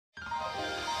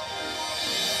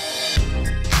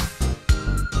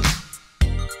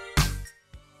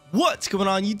What's going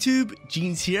on YouTube?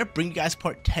 Jeans here, bringing you guys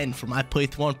part 10 for my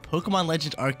playthrough on Pokémon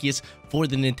Legends Arceus for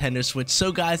the Nintendo Switch.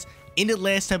 So guys, in the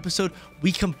last episode,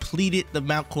 we completed the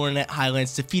Mount Coronet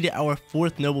Highlands, defeated our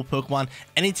 4th noble Pokemon,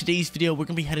 and in today's video, we're going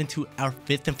to be heading to our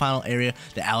 5th and final area,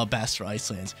 the Alabaster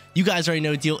Icelands. You guys already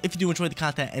know the deal. If you do enjoy the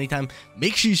content at any time,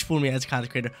 make sure you support me as a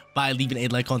content creator by leaving a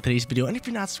like on today's video, and if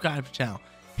you're not subscribed to the channel,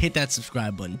 hit that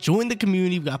subscribe button. Join the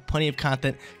community. We've got plenty of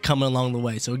content coming along the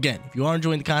way. So again, if you are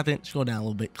enjoying the content, scroll down a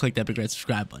little bit, click that big red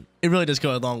subscribe button. It really does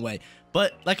go a long way.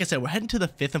 But like I said, we're heading to the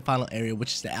 5th and final area,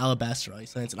 which is the Alabaster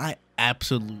Icelands, and I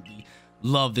absolutely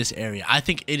love this area. I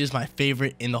think it is my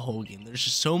favorite in the whole game. There's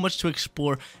just so much to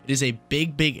explore. It is a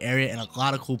big area and a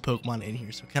lot of cool Pokemon in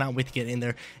here, so cannot wait to get in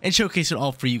there and showcase it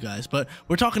all for you guys. But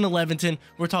we're talking to Leventon,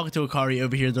 we're talking to Akari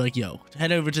over here. They're like, yo,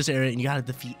 head over to this area and you gotta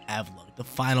defeat Avalugg, the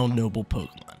final noble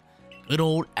Pokemon. Good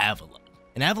old Avalugg.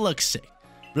 And Avalugg's sick.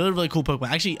 Really cool Pokemon.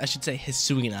 Actually, I should say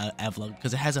Hisuian Avalugg,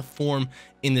 because it has a form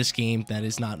in this game that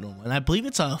is not normal. And I believe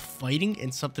it's fighting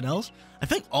and something else. I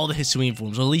feel like all the Hisuian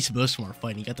forms, or at least most of them, are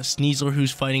fighting. You got the Sneasler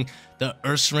who's fighting. The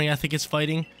Ursaring, I think, is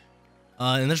fighting.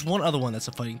 And there's one other one that's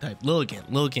a fighting type. Lilligant.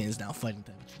 Lilligant is now fighting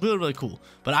type. It's really cool.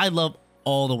 But I love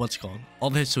all the all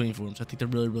the Hisuian forms. I think they're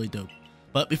really dope.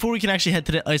 But before we can actually head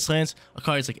to the Icelands,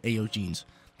 Akari's like, Ayo, Jeans,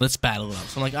 let's battle it up.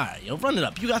 So I'm like, alright, yo, run it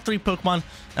up. You got 3 Pokemon.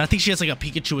 And I think she has like a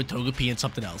Pikachu, a Togepi, and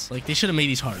something else. Like, they should have made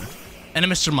these harder. And a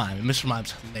Mr. Mime. And Mr.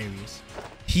 Mime's hilarious.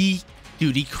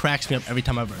 Dude, he cracks me up every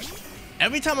time I verse.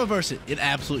 Every time I verse it, it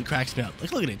absolutely cracks me up.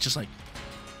 Like, look at it. Just like,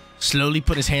 slowly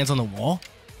put his hands on the wall.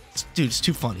 Dude, it's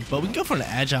too funny. But we can go for an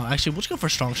Agile. Actually, we'll just go for a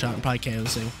Strong Shot and probably KO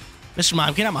this thing. Mr.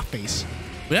 Mime, get out of my face.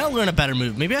 We gotta learn a better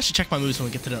move. Maybe I should check my moves when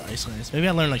we get to the Icelands. Maybe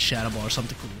I learn like Shadow Ball or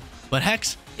something cool. But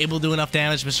Hex, able to do enough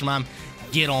damage, Mr. Mime.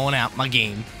 Get on out my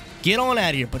game. Get on out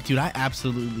of here. But dude, I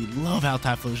absolutely love how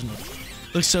Typhlosion looks.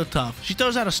 Looks so tough. She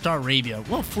throws out a Staravia.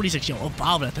 Whoa, 46, yo,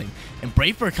 evolve that thing. And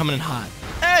Braviary coming in hot.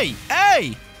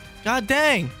 Hey! God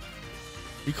dang.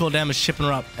 Recoil damage chipping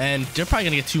her up. And they're probably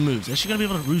gonna get 2 moves. And she's gonna be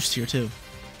able to roost here too.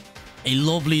 A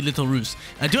lovely little roost.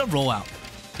 And I do have rollout.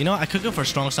 You know, I could go for a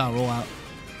strong style rollout.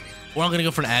 Or I'm gonna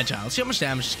go for an agile. Let's see how much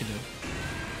damage this can do.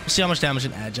 Let's see how much damage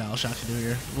an agile shot can do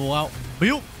here. Rollout.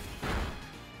 Boop.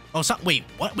 Oh, stop. Wait,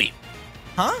 what? Wait.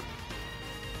 Huh?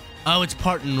 Oh, it's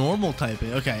part normal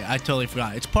typing. Okay, I totally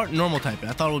forgot. It's part normal typing.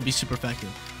 I thought it would be super effective.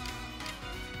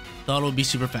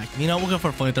 You know, we'll go for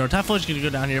a flamethrower. Typhlosion's gonna go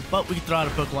down here, but we can throw out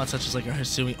a Pokemon such as like our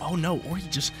Hisuian. Oh no, or he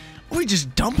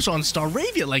just dumps on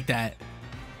Staravia like that.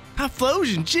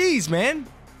 Typhlosion, jeez, man.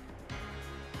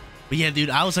 But yeah, dude,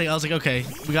 I was like, okay,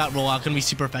 we got rollout, gonna be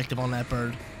super effective on that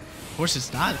bird. Of course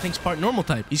it's not. I think it's part normal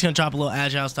type. He's gonna drop a little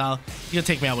agile style. He's gonna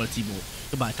take me out with a T-Bolt.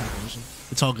 Goodbye, Typhlosion.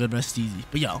 It's all good, rest easy.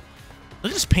 But yo,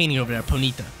 look at this painting over there,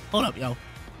 Ponyta. Hold up, yo.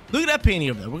 Look at that painting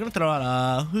over there. We're gonna throw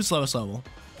out who's lowest level?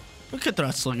 We could throw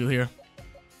out Sliggoo here.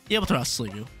 Yeah, we'll throw out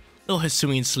Sliggoo. Little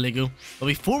Hisuian Sliggoo. But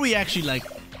before we actually like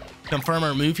confirm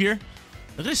our move here,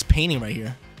 look at this painting right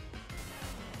here.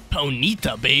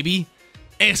 Ponyta, baby.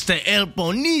 Este el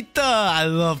Ponyta. I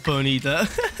love Ponyta.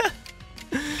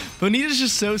 Ponyta's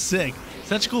just so sick.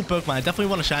 Such a cool Pokemon. I definitely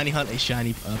want to shiny hunt a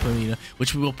shiny Ponyta,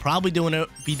 which we will probably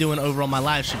be doing over on my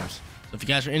live streams. So if you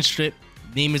guys are interested,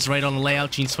 name is right on the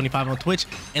layout, Jeans25 on Twitch,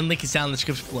 and link is down in the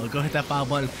description below. Go hit that follow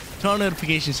button, turn on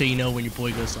notifications so you know when your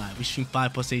boy goes live. We stream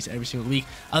 5+ days every single week.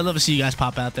 I'd love to see you guys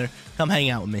pop out there. Come hang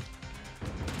out with me.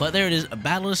 But there it is, a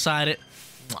battle decided.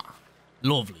 Mwah.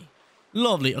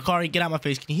 Lovely. Akari, get out of my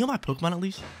face. Can you heal my Pokemon at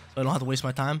least? So I don't have to waste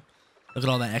my time. Look at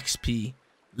all that XP.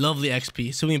 Lovely XP.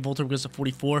 Hisuian Voltorb goes to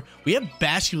 44. We have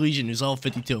Basculegion who's level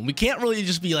 52. And we can't really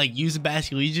just be like using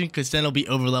Basculegion because then it'll be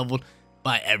overleveled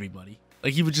by everybody.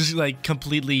 Like he would just like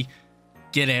completely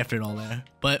get after it all there.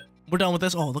 But we're done with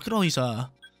this. Oh, look at all these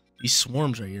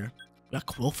swarms right here. We got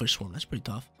Quillfish Swarm. That's pretty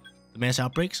tough. The Mass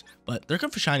Outbreaks. But they're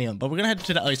good for shiny up. But we're gonna head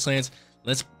to the Icelands.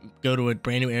 Let's go to a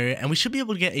brand new area, and we should be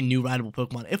able to get a new rideable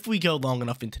Pokemon if we go long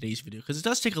enough in today's video, because it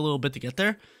does take a little bit to get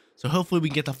there. So hopefully we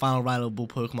can get the final rideable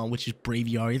Pokemon, which is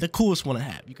Braviary, the coolest one to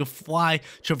have. You can fly,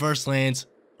 traverse lands.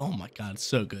 Oh my god, it's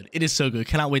so good. It is so good.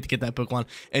 Cannot wait to get that Pokemon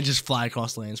and just fly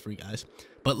across lands for you guys.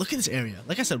 But look at this area.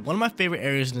 Like I said, one of my favorite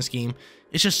areas in this game.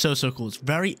 It's just so cool. It's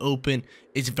very open.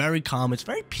 It's very calm. It's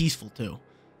very peaceful too.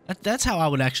 That's how I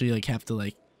would actually like have to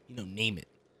like, you know, name it.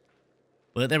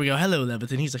 But there we go. Hello,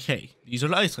 Leventon. He's like, hey, these are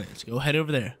the Icelands. Go head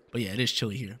over there. But yeah, it is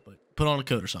chilly here. But put on a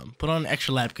coat or something. Put on an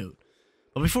extra lab coat.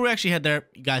 But before we actually head there,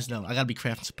 you guys know, I got to be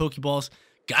crafting some Pokeballs.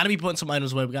 Got to be putting some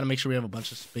items away. We got to make sure we have a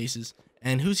bunch of spaces.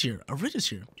 And who's here? Arida's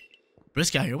here.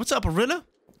 Briscoe here. What's up, Arida?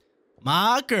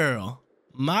 My girl.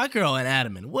 My girl and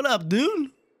Adamant. What up,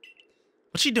 dude?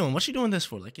 What's she doing? What's she doing this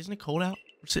for? Like, isn't it cold out?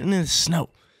 We're sitting in the snow.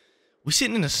 We're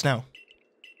sitting in the snow.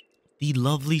 the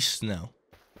lovely snow.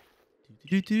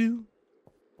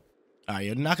 Alright,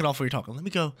 you're knocking off where you're talking. Let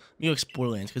me go explore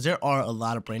lands, because there are a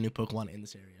lot of brand new Pokemon in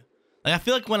this area. Like, I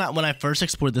feel like when I first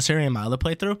explored this area in my other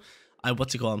playthrough, I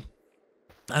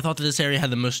thought that this area had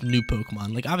the most new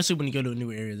Pokemon. Like, obviously, when you go to a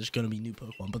new area, there's going to be new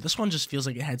Pokemon. But this one just feels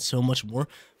like it had so much more.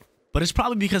 But it's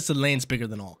probably because the land's bigger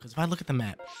than all. Because if I look at the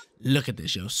map, look at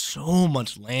this, yo. So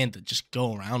much land to just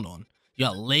go around on. You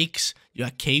got lakes. You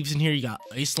got caves in here. You got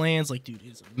Icelands. Like, dude,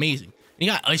 it's amazing. And you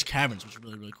got ice caverns, which is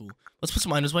really, really cool. Let's put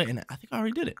some items away. And I think I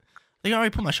already did it. I think I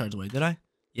already put my shards away. Did I?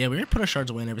 Yeah, we already put our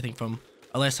shards away and everything from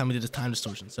our last time we did this time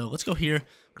distortion. So let's go here.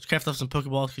 Let's craft up some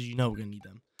Pokeballs because you know we're going to need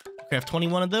them. Craft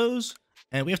 21 of those.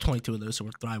 And we have 22 of those, so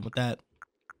we're thriving with that.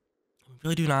 We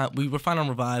really do not. We're fine on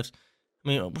revives. I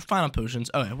mean, we're fine on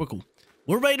potions. Oh, yeah, we're cool.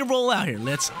 We're ready to roll out here.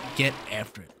 Let's get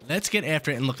after it. Let's get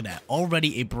after it, and look at that.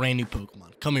 Already a brand new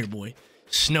Pokemon. Come here, boy.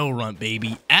 Snorunt,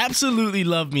 baby. Absolutely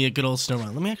love me a good old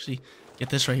Snorunt. Let me actually get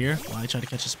this right here while I try to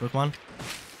catch this Pokemon.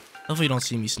 Hopefully you don't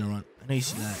see me, Snorunt. I know you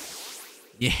see that.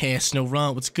 Yeah,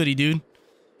 Snorunt. What's goody, dude?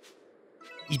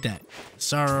 Eat that.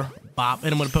 Sir. Bop.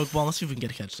 Hit him with a Pokeball. Let's see if we can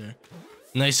get a catch there.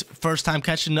 Nice first time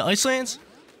catching the Icelands.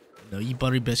 No, you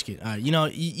buttery biscuit. All right, you know,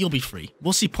 you'll be free.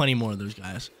 We'll see plenty more of those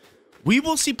guys. We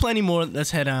will see plenty more.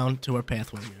 Let's head down to our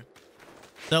pathway here.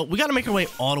 So we got to make our way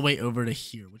all the way over to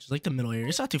here, which is like the middle area.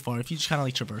 It's not too far. If you just kind of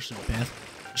like traverse the path,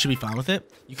 you should be fine with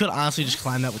it. You could honestly just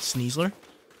climb that with Sneasler,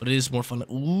 but it is more fun.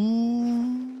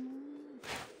 Ooh.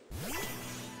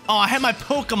 Oh, I had my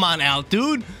Pokemon out,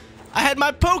 dude. I had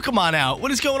my Pokemon out.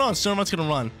 What is going on? Snorunt's going to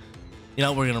run. You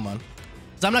know, we're going to run.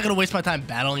 I'm not going to waste my time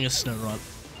battling a Snorunt.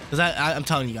 Because I'm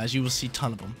telling you guys, you will see a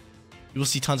ton of them. You will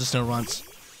see tons of Snowrunts.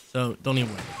 So don't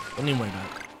even worry. Don't even worry about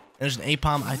it. There's an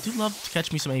Apom. I do love to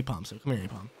catch me some Apom. So come here,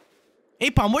 Apom.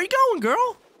 Apom, where you going,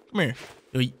 girl? Come here.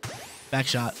 Yo, back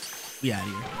shot. We out of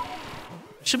here.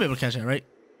 Should be able to catch that, right?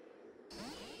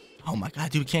 Oh my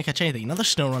god, dude, we can't catch anything. Another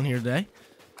Snorunt here today.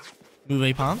 Move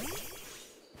Apom.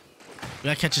 We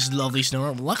gotta catch this lovely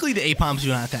Snorunt. Luckily, the Apoms do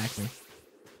not attack me.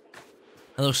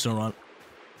 Hello, Snorunt.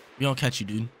 We don't catch you,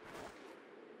 dude.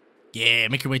 Yeah,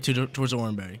 make your way towards the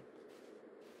Oranberry.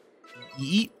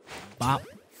 Eat. Bop.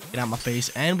 Get out of my face.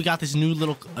 And we got these new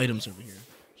little items over here.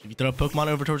 So if you throw a Pokemon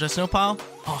over towards that snow pile,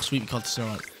 oh, sweet, we caught the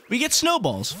Snorunt. We get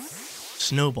snowballs.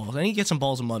 Snowballs. I need to get some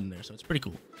balls of mud in there, so it's pretty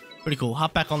cool. Pretty cool.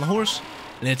 Hop back on the horse.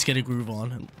 Let's get a groove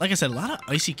on. Like I said, a lot of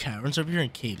icy caverns over here in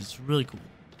caves. It's really cool.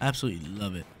 Absolutely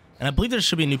love it. And I believe there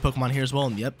should be a new Pokemon here as well.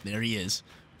 And yep, there he is.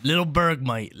 Little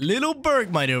Bergmite. Little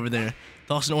Bergmite over there.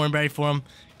 Toss an Oranberry for him.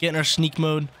 Get in our sneak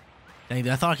mode. Dang,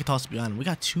 I thought I could toss it behind him. We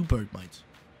got two Bergmites.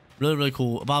 Really, really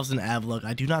cool. Evolves into Avalugg.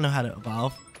 I do not know how to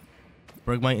evolve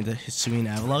Bergmite into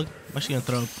Hisuian Avalugg. I'm actually going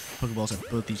to throw Pokeballs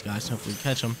at both these guys. Hopefully we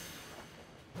catch them.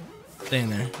 Stay in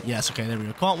there. Yes, okay, there we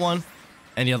go. Caught one.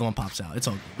 And the other one pops out. It's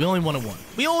all good. We only wanted one.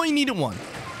 We only needed one.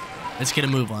 Let's get a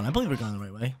move on. I believe we're going the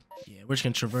right way. Yeah, we're just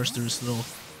going to traverse through this little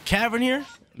cavern here.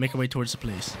 And make our way towards the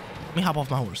place. Let me hop off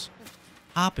my horse.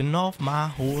 Hopping off my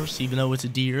horse, even though it's a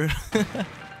deer.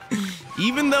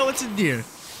 Even though it's a deer.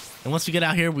 And once we get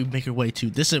out here, we make our way to...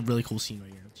 This is a really cool scene right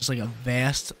here. Just like a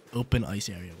vast open ice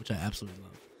area, which I absolutely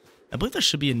love. I believe there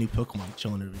should be a new Pokemon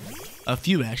chilling over here. A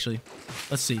few, actually.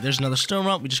 Let's see. There's another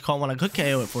Snorunt. We just caught one. I could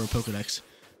KO it for a Pokedex,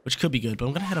 which could be good. But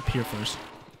I'm going to head up here first.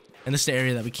 And this is the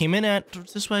area that we came in at.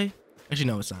 This way. Actually,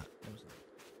 no, it's not. No, it's not.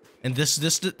 And this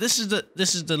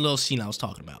is the little scene I was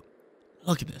talking about.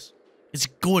 Look at this. It's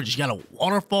gorgeous. You got a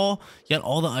waterfall. You got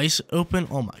all the ice open.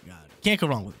 Oh, my God. Can't go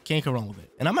wrong with it. Can't go wrong with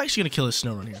it. And I'm actually going to kill this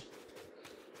Snorunt here.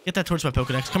 Get that towards my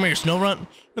Pokedex. Come here, Snorunt.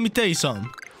 Let me tell you something.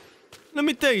 Let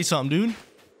me tell you something, dude.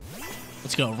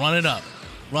 Let's go. Run it up.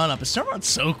 Run up. And Snorunt's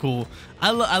so cool.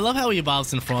 I love how he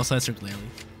evolves into Frostlights or Glalie.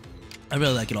 I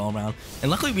really like it all around.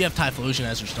 And luckily, we have Typhlosion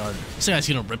as our starter. This guy's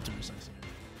going to rip through this ice here.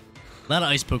 A lot of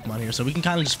ice Pokemon here, so we can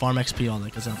kind of just farm XP all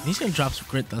that. Because he's going to drop some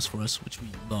Grit Dust for us, which we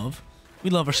love. We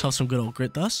love ourselves some good old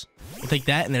Grit Dust. We'll take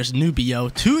that, and there's a newbie, yo.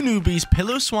 Two newbies,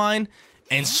 Pillow-Swine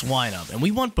and Swinub. And we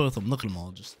want both of them. Look at them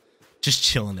all just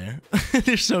chilling there.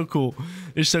 They're so cool.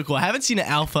 They're so cool. I haven't seen an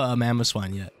alpha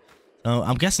Mamoswine yet. So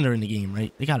I'm guessing they're in the game,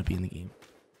 right? They gotta be in the game.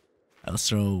 Right, let's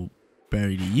throw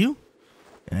Berry to you.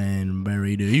 And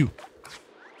Berry to you.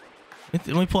 Let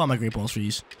me pull out my Great Balls for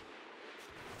you.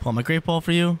 Pull out my Great Ball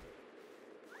for you.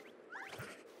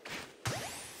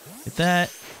 Hit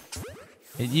that.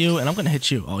 Hit you, and I'm gonna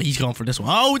hit you. Oh, he's going for this one.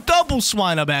 Oh, double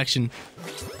Swinub action.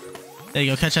 There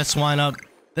you go. Catch that Swinub.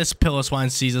 This Pillow-Swine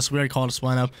sees us. We already called a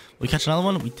Swinub. We catch another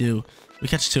one? We do. We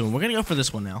catch two. And we're gonna go for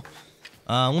this one now.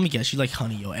 Let me guess. You like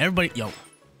honey, yo. Everybody, yo.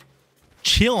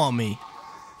 Chill on me.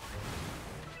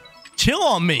 Chill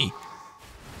on me.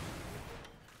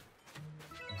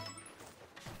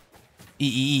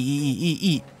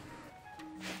 Eat.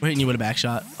 We're hitting you with a back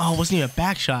shot. Oh, it wasn't even a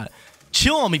back shot.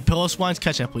 Chill on me, Pillow Swines.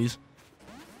 Catch that, please.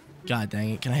 God dang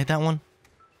it. Can I hit that one?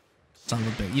 Son of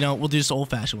a bitch. You know, we'll do this the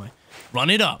old-fashioned way. Run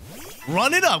it up.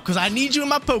 Run it up, because I need you in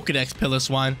my Pokedex, Pillow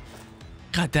Swine.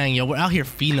 God dang, yo. We're out here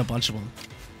feeding a bunch of them.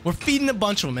 We're feeding a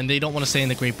bunch of them, and they don't want to stay in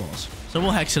the Great Balls. So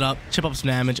we'll hex it up, chip up some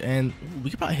damage, and ooh,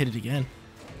 we could probably hit it again.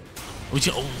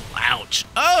 Oh, ouch.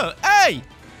 Oh, hey!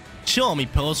 Chill on me,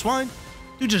 Pillow Swine.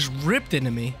 Dude just ripped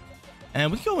into me. And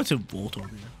we can go into Voltorb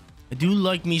here. I do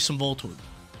like me some Voltorb.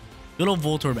 Good old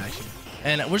Voltorb action.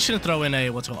 And we're just going to throw in a,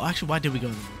 what's called, actually, why did we go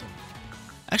to Voltorb?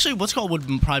 Actually, what's called would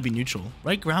probably be neutral,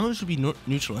 right? Ground moves would be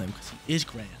neutral to him because he is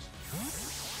grass.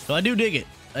 So I do dig it.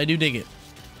 I do dig it.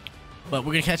 But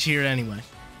we're going to catch you here anyway.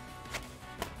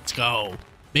 Let's go.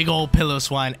 Big old Pillow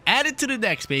Swine. Add it to the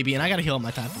decks, baby. And I got to heal up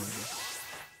my Typhlosion.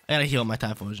 I got to heal up my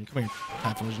Typhlosion. Come here,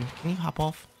 Typhlosion. Can you hop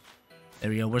off? There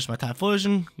we go. Where's my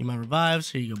Typhlosion? Need my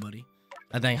revives. Here you go, buddy.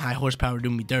 That dang high horsepower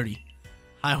doing me dirty.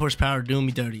 High horsepower doing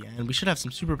me dirty. And we should have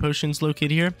some super potions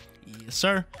located here. Yes,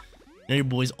 sir. You know your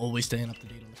boy's always staying up to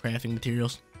date on the crafting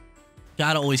materials.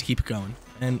 Gotta always keep it going.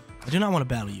 And I do not want to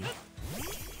battle you.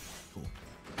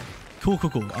 Cool.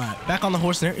 Alright, back on the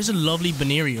horse. There is a lovely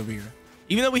Braviary over here.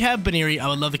 Even though we have Braviary, I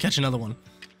would love to catch another one.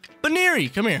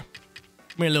 Braviary, come here.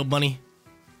 Come here, little bunny.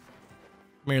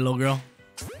 Come here, little girl.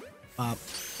 I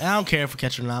don't care if we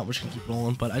catch it or not. We're just gonna keep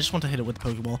rolling. But I just want to hit it with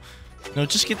the Pokeball. No,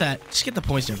 just get that. Just get the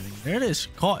points and everything. There it is.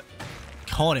 Caught.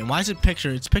 Caught it. Why is it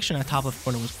picture? It's picturing at the top left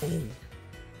corner was. Oh.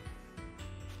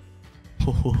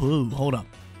 Hold up.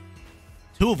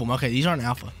 2 of them. Okay, these aren't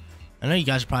alpha. I know you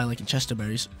guys are probably liking Chester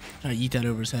berries. Try to eat that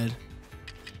over his head.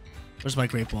 Where's my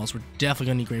Great Balls? We're definitely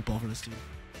gonna need Great Ball for this dude.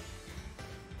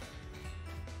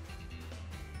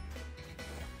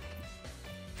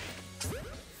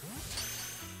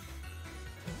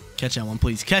 Catch that one,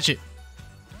 please. Catch it.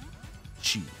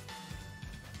 Shoot.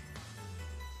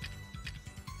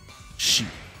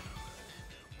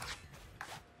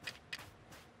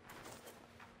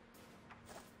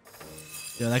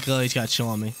 Yo, that Glalie got chill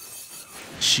on me.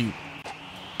 Shoot.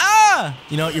 Ah!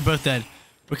 You know what? You're both dead.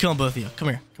 We're killing both of you. Come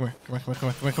here. Come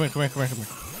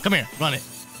here. Run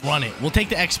it. We'll take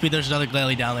the XP. There's another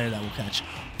Glalie down there that we'll catch.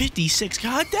 56.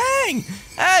 God dang!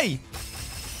 Hey!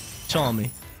 Chill on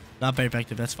me. Not very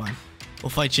effective. That's fine.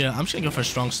 We'll fight you. I'm just gonna go for a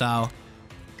strong style.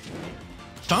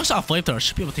 Strong style flamethrower.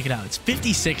 Should be able to take it out. It's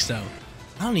 56 though.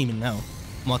 I don't even know.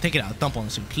 Come on, take it out. Dump on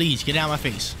this thing. Please get it out of my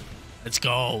face. Let's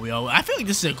go, yo. I feel like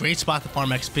this is a great spot to farm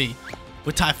XP.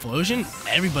 With Typhlosion,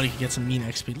 everybody can get some mean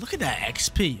XP. Look at that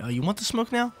XP. Oh, you want the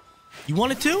smoke now? You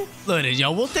want it too? Look at it,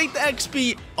 yo. We'll take the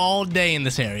XP all day in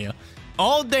this area.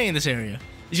 All day in this area.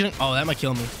 Oh, that might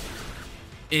kill me.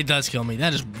 It does kill me.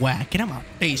 That is whack. Get out of my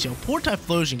face, yo. Poor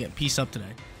Typhlosion getting pieced up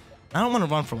today. I don't want to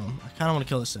run from him. I kind of want to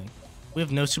kill this thing. We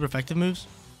have no super effective moves.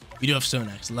 We do have Stone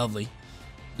Axe. Lovely.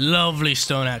 Lovely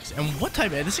Stone Axe. And what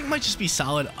type? This thing might just be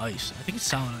solid ice. I think it's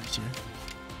solid ice here.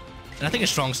 And I think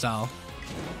it's strong style.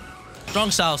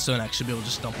 Strong style Stone Axe should be able to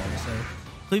just dump on this thing.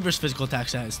 Cleaver's physical attack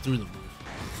stat is through the roof.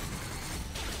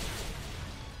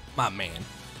 My man.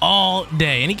 All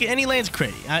day. And he lands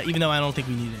crit. Even though I don't think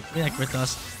we need it. Yeah, crit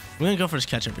dust. We're going to go for his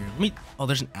catch up here. Oh,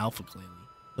 there's an alpha Glalie.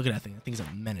 Look at that thing. That thing's a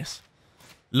menace.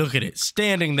 Look at it.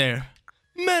 Standing there.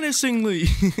 Menacingly.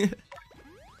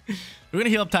 We're going to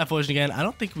heal up Typhlosion again. I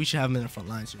don't think we should have him in the front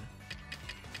lines here.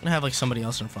 I'm going to have like somebody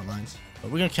else in the front lines.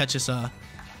 But we're going to catch this,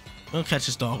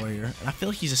 dog right here. And I feel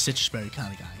like he's a citrus berry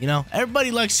kind of guy. You know?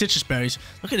 Everybody likes citrus berries.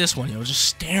 Look at this one, yo. Just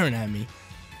staring at me.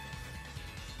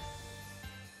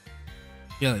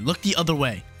 Yeah, look the other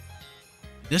way.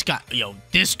 This guy, yo,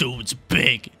 this dude's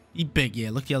big. He big, yeah.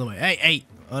 Look the other way. Hey.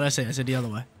 What did I say? I said the other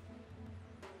way.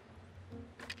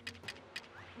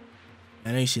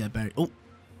 I know you see that berry. Oh.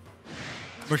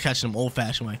 We're catching him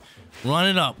old-fashioned way. Run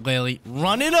it up, Glalie.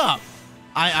 Run it up.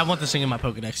 I want this thing in my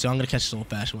Pokedex, so I'm gonna catch this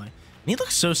old-fashioned way. And he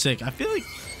looks so sick. I feel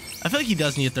like he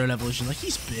does need a third evolution. Like,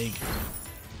 he's big. I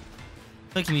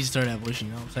feel like he needs a third evolution,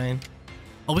 you know what I'm saying?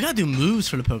 Oh, we gotta do moves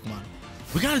for the Pokemon.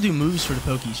 We gotta do moves for the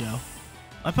Pokies, yo.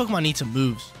 My Pokemon need some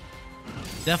moves.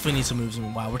 Definitely need some moves. I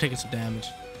mean, wow, we're taking some damage.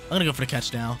 I'm gonna go for the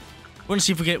catch now. We're gonna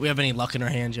see if we have any luck in our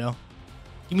hand, yo.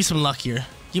 Give me some luck here.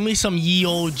 Give me some ye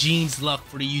old jeans luck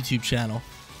for the YouTube channel.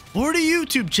 For the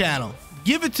YouTube channel.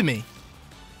 Give it to me.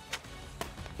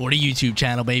 For the YouTube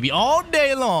channel, baby. All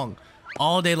day long.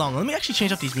 All day long. Let me actually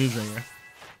change up these moves right here.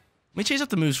 Let me change up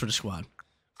the moves for the squad.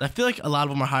 I feel like a lot of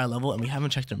them are higher level, and we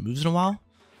haven't checked their moves in a while.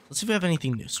 Let's see if we have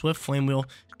anything new. Swift, Flame Wheel,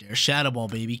 Dare, Shadow Ball,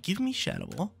 baby. Give me Shadow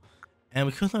Ball. And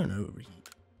we could learn Overheat.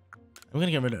 I'm going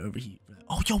to get rid of Overheat.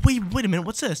 Oh, yo, wait a minute.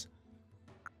 What's this?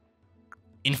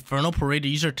 Infernal Parade to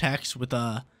use our attacks with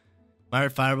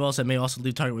Myriad fireballs that may also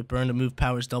leave target with burn. The move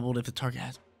power is doubled if the target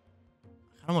has.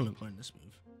 I don't want to learn this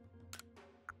move.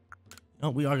 No,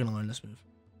 we are gonna learn this move.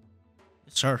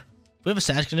 Yes, sir. If we have a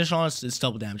sash condition on us, it's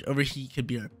double damage. Overheat could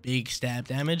be our big stab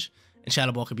damage, and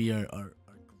Shadow Ball could be our great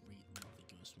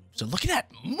ghost move. So look at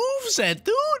that moveset,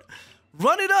 dude!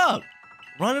 Run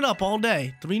it up all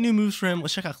day. 3 new moves for him.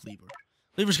 Let's check out Cleaver.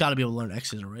 Cleaver's got to be able to learn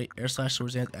X Scissor, right? Air Slash,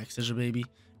 Swords Dance, X Scissor, baby.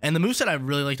 And the moveset I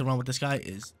really like to run with this guy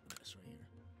is this right here.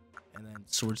 And then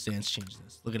Swords Dance changes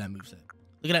this. Look at that moveset.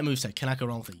 Look at that moveset. Cannot go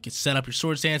wrong with it. You can set up your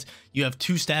Swords Dance. You have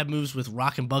 2 stab moves with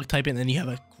Rock and Bug type, and then you have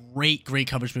a great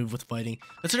coverage move with Fighting.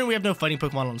 Considering we have no Fighting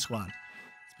Pokemon on the squad.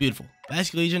 It's beautiful.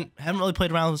 Basket Legion, haven't really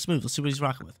played around with this move. Let's see what he's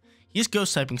rocking with. He is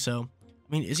Ghost typing, so...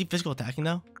 I mean, is he physical attacking,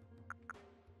 though?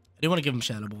 I do want to give him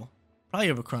Shadow Ball. Probably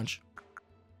over Crunch.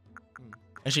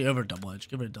 Actually, over Double Edge.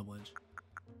 Give it a Double Edge.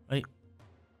 Right?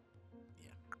 Yeah.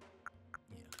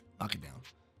 Knock it down.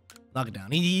 Knock it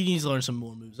down. He needs to learn some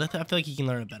more moves. I feel like he can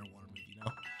learn a better water move, you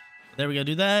know? But there we go.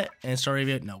 Do that. And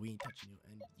Staravia. No, we ain't touching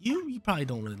you. And you probably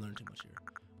don't really learn too much here.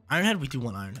 Ironhead. We do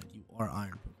want Ironhead. You are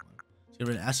Iron Pokemon. Let's get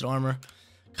rid of Acid Armor.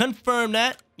 Confirm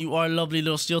that. You are a lovely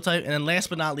little Steel type. And then last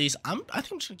but not least, I think I'm just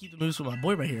going to keep the moves with my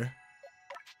boy right here.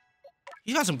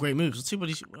 He's got some great moves. Let's see what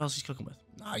else he's cooking with.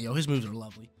 Nah, yo, his moves are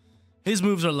lovely. His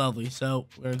moves are lovely. So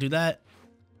we're going to do that.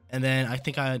 And then I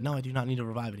think I do not need to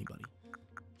revive anybody.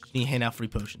 Just need to hand out free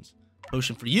potions.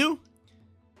 Potion for you.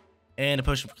 And a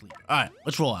potion for Cleaver. Alright,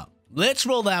 let's roll out. Let's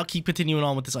roll out. Keep continuing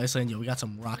on with this Iceland. Yo, we got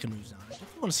some rocking moves now. I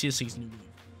definitely want to see a 6 new move.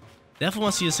 Definitely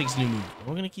want to see a 6 new move. But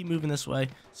we're going to keep moving this way.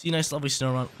 See a nice lovely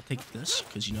snow run. We'll take this.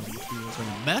 Because you know we feel it's the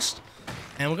best.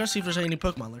 And we're going to see if there's any new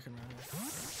Pokemon lurking around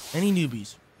here. Any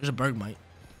newbies. There's a Bergmite.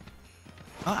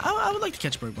 I would like to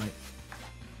catch Bergmite.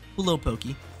 Cool little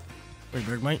pokey. Where's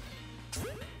Bergmite?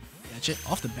 Catch it.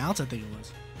 Off the bounce, I think it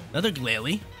was. Another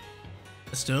Glalie.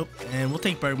 That's dope. And we'll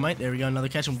take Bergmite. There we go. Another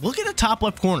catch. And look at the top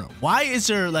left corner. Why is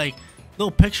there, like, little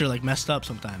picture, like, messed up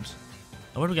sometimes?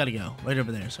 Oh, where do we got to go? Right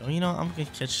over there. So, you know, I'm going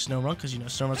to catch Snowrun because, you know,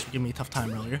 Snowrun's giving me a tough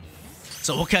time earlier.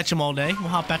 So we'll catch him all day. We'll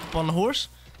hop back up on the horse.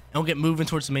 And we'll get moving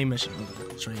towards the main mission.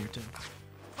 It's right here, too.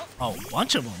 Oh,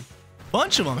 bunch of them.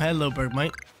 Bunch of them. Hello,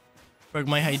 Bergmite.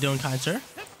 Bergmite, how you doing, kind sir?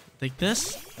 Take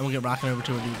this, and we'll get rocking over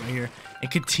to our dude right here. And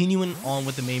continuing on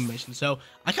with the main mission. So,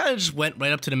 I kind of just went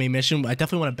right up to the main mission, but I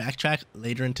definitely want to backtrack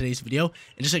later in today's video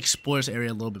and just explore this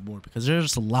area a little bit more because there's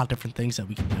just a lot of different things that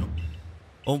we can do.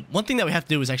 Well, one thing that we have to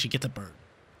do is actually get the bird.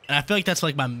 And I feel like that's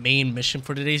like my main mission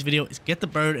for today's video is get the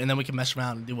bird, and then we can mess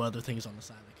around and do other things on the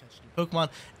side, like catch new Pokemon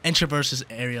and traverse this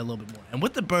area a little bit more. And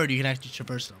with the bird, you can actually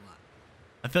traverse it a lot.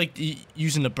 I feel like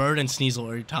using the bird and Sneasel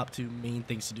are your top 2 main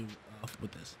things to do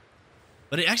with this.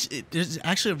 But there's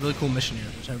actually a really cool mission here,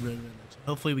 which I really like. So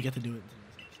hopefully we get to do it.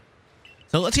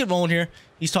 So let's get rolling here.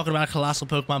 He's talking about a colossal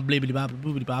Pokemon, blibbity boppity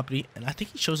boopity boppity, and I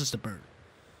think he shows us the bird.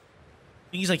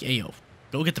 I think he's like, "Ayo,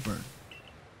 go get the bird."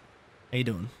 How you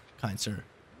doing, kind sir?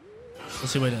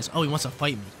 Let's see what he does. Oh, he wants to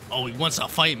fight me. Oh, he wants to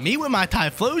fight me with my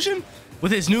Typhlosion?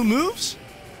 With his new moves?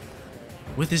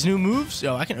 With his new moves?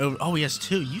 Yo, I can over... Oh, he has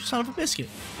 2. You son of a biscuit.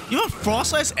 You have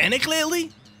Frostlass and a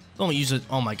Glalie? Don't use it.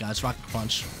 Oh my god, it's Rocket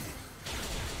Punch.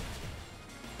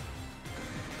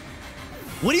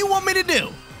 What do you want me to do?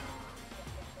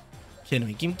 Kidding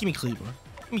me. Give me Cleaver.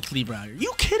 Give me Cleaver out here.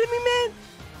 You kidding me, man?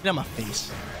 Get out my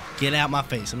face. Get out my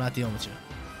face. I'm not dealing with you.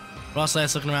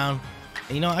 Frostlass looking around.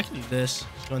 And you know, I can do this.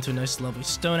 Just go into a nice, lovely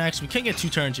Stone Axe. We can't get 2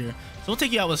 turns here. So we'll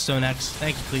take you out with Stone Axe.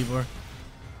 Thank you, Cleaver.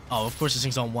 Oh, of course this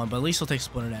thing's on 1, but at least he'll take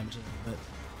splinter damage a little bit.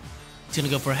 He's gonna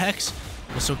go for a Hex.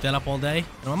 We'll soak that up all day.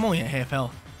 No, I'm only at half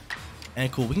health.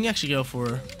 And cool, we can actually go for...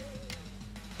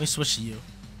 Let me switch to you.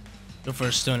 Go for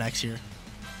a Stone Axe here.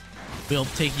 We'll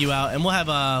take you out, and we'll have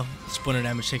a splinter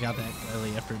damage take out that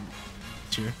early after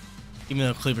it's here. Even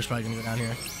though Cleaver's probably gonna go down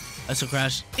here. Let's go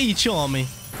crash. Hey, chill on me.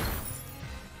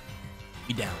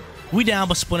 We down. We down,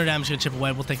 but splinter damage gonna chip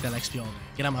away. We'll take that XP all day.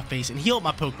 Get out of my face and heal up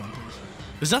my Pokemon, please.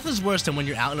 There's nothing's worse than when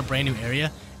you're out in a brand new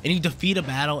area and you defeat a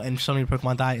battle and some of your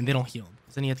Pokemon die and they don't heal them.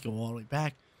 Because then you have to go all the way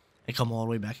back and come all the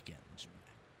way back again.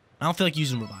 I don't feel like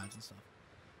using revives and stuff.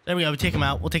 There we go. We take him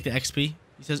out. We'll take the XP.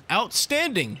 He says,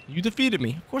 outstanding. You defeated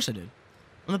me. Of course I did.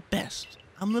 I'm the best.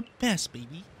 I'm the best,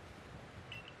 baby.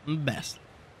 I'm the best.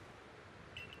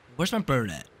 Where's my bird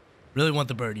at? Really want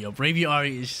the bird, yo.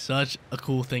 Braviary is such a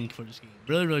cool thing for this game.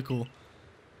 Really, really cool.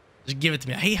 Just give it to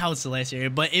me. I hate how it's the last area,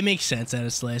 but it makes sense that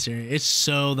it's the last area. It's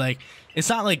so, like, it's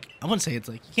not like, I wouldn't say it's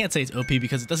like, you can't say it's OP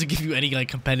because it doesn't give you any, like,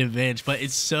 competitive advantage, but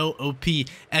it's so OP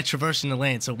at traversing the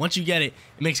land. So once you get it,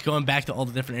 it makes going back to all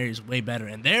the different areas way better.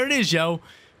 And there it is, yo.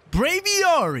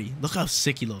 Braviary. Look how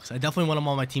sick he looks. I definitely want him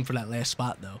on my team for that last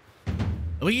spot, though.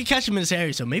 We can catch him in this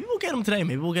area, so maybe we'll get him today.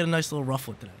 Maybe we'll get a nice little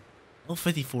Rufflet today. Level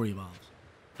 54 evolves.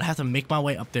 I have to make my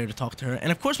way up there to talk to her.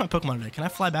 And of course my Pokemon today. Can I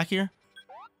fly back here?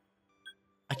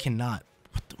 I cannot.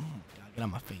 What the? Oh my god, get out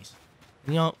of my face.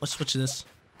 You know, let's switch this.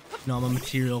 You know, I'm a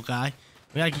material guy.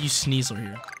 We gotta use Sneasler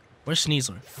here. Where's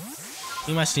Sneasler? Give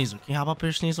me my Sneasler. Can you hop up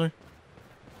here, Sneasler?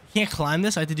 You can't climb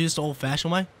this? I have to do this the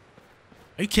old-fashioned way?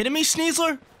 Are you kidding me,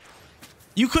 Sneasler?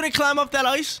 You couldn't climb up that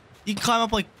ice? You can climb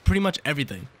up, like, pretty much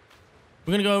everything.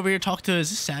 We're gonna go over here talk to... Is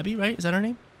this Sabby, right? Is that her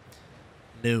name?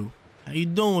 No. How you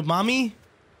doing, mommy?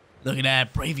 Look at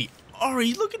that, Braviary.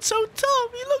 He's looking so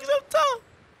tough. He looks so tough.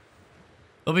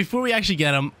 But before we actually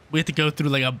get him, we have to go through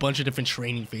like a bunch of different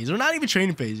training phases. Or not even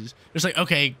training phases. It's like,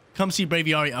 okay, come see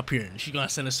Braviary up here. And she's gonna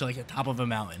send us to like the top of a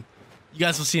mountain. You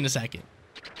guys will see in a second.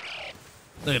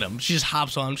 Look at him. She just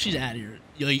hops on him. She's out of here.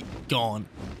 You're gone.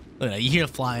 Look at that. You hear a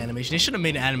fly animation. They should have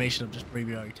made an animation of just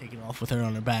Braviary taking off with her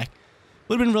on her back.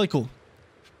 Would have been really cool.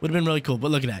 Would have been really cool.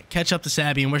 But look at that. Catch up to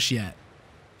Sabby, and where's she at?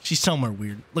 She's somewhere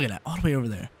weird. Look at that. All the way over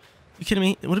there. You kidding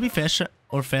me? Would it be faster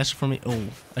for me? Oh,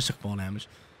 I just took ball damage.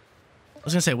 I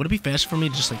was gonna say, would it be faster for me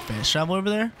to just like fast travel over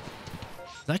there?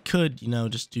 I could, you know,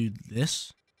 just do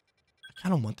this. I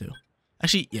kind of want to.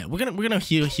 Actually, yeah, we're gonna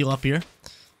heal up here.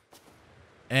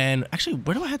 And actually,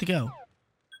 where do I have to go?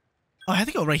 Oh, I have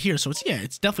to go right here. So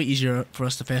it's definitely easier for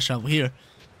us to fast travel here.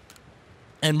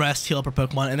 And rest, heal up our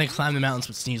Pokemon, and then climb the mountains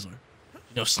with Sneasler.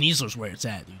 You know, Sneasler's where it's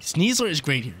at, dude. Sneasler is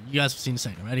great here. You guys will see in a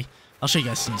second. Ready? I'll show you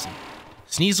guys Sneasler.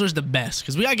 Sneasler's the best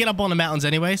because we gotta get up on the mountains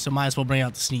anyway, so might as well bring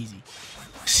out the Sneezy.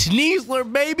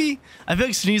 Sneasler, baby! I feel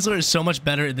like Sneasler is so much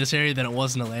better in this area than it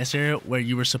was in the last area where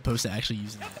you were supposed to actually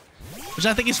use that. Which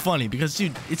I think is funny because,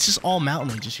 dude, it's just all mountain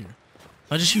ranges here.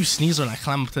 So I just use Sneasler and I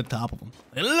climb up to the top of them.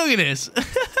 Like, look at this!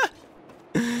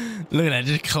 Look at that,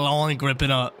 just clawing,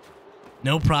 gripping up.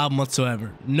 No problem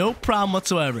whatsoever. No problem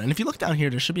whatsoever. And if you look down here,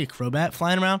 there should be a Crobat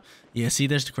flying around. Yeah, see,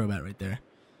 there's the Crobat right there.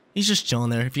 He's just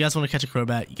chilling there. If you guys want to catch a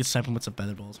Crobat, you can snipe him with some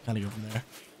feather balls. Kind of go from there.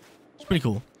 It's pretty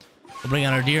cool. We'll bring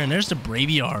out our deer, and there's the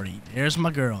Braviary. There's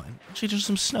my girl. And actually, there's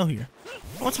some snow here.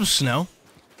 I want some snow.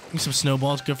 Give me some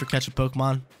snowballs. Good for catching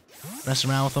Pokemon. Messing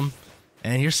around with them.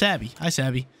 And here's Sabby. Hi,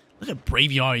 Sabby. Look at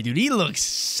Braviary, dude. He looks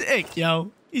sick,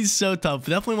 yo. He's so tough.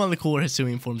 Definitely one of the cooler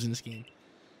Hisuian forms in this game.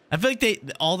 I feel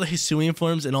like all the Hisuian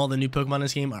forms and all the new Pokemon in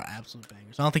this game are absolute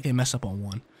bangers. I don't think they messed up on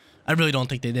one. I really don't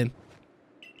think they did.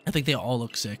 I think they all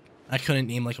look sick. I couldn't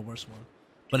name like a worse one.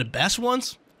 But the best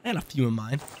ones, I had a few in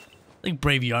mind. I think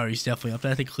Braviary's definitely up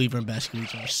there. I think Cleaver and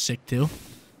Basculegion are sick too.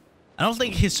 I don't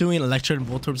think Hisuian, Electrode, and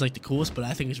Voltorb's like the coolest, but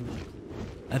I think it's really cool.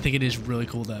 I think it is really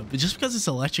cool though. But just because it's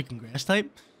electric and grass type,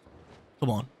 come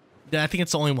on. I think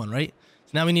it's the only one, right?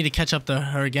 So now we need to catch up to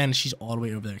her again. She's all the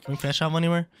way over there. Can we fast travel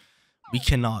anywhere? We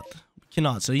cannot. We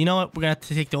cannot. So you know what? We're going to have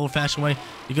to take the old-fashioned way,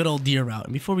 the good old deer route.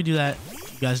 And before we do that,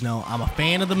 you guys know I'm a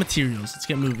fan of the materials. Let's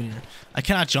get moving here. I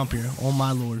cannot jump here. Oh,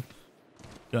 my lord.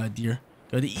 Go ahead, deer.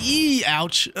 Go ahead.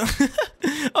 Ouch.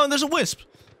 Oh, and there's a wisp.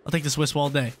 I'll take this wisp all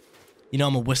day. You know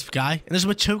I'm a wisp guy. And there's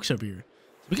Machokes over here.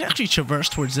 So we can actually traverse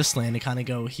towards this land and kind of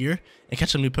go here and catch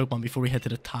some new Pokemon before we head to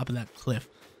the top of that cliff.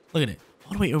 Look at it.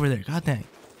 All the way over there. God dang.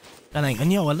 God dang.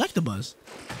 And yo, Electabuzz.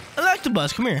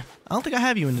 Electabuzz, come here. I don't think I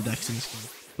have you in the decks in this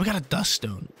game. We got a Dust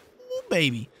Stone. Ooh,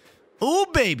 baby. Ooh,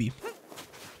 baby.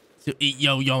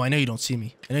 Yo, I know you don't see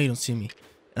me. I know you don't see me.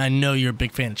 And I know you're a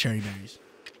big fan of cherry berries.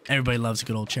 Everybody loves a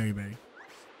good old cherry berry.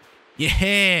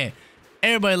 Yeah.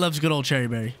 Everybody loves a good old cherry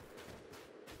berry.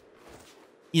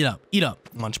 Eat up. Eat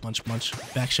up. Munch, munch, munch.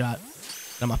 Back shot.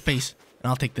 On my face. And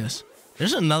I'll take this.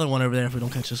 There's another one over there if we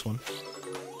don't catch this one.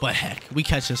 But heck, we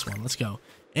catch this one. Let's go.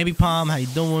 Ambi Palm, how you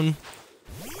doing?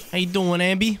 How you doing,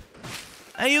 Ambi?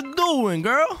 How you doing,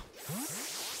 girl?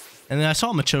 And then I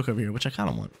saw a Machoke over here, which I kind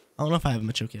of want. I don't know if I have a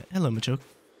Machoke yet. Hello, Machoke.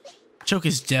 Machoke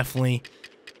is definitely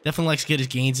likes to get his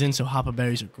gains in, so Hoppa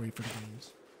Berries are great for the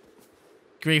gains.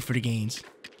 Great for the gains.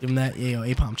 Give him that. Yeah,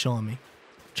 yo, Apom, chill on me.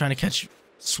 Trying to catch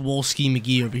Swolski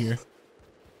McGee over here.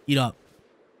 Eat up.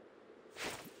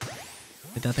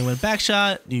 Hit that thing with a back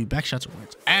shot. Dude, back shots are where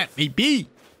it's at, baby.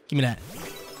 Give me that.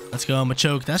 Let's go,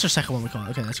 Machoke. That's our second one we call it.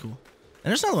 Okay, that's cool. And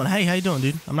there's another one. Hey, how you doing,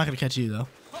 dude? I'm not going to catch you, though.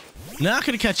 Not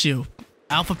going to catch you.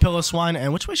 Alpha Pillow Swine.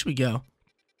 And which way should we go?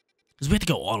 Because we have to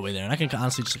go all the way there. And I can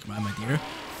honestly just like, ride my deer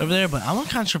over there. But I want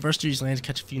to kind of traverse through these lands and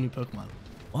catch a few new Pokemon.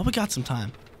 Well, we got some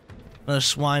time. Another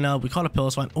Swine up. We caught a Pillow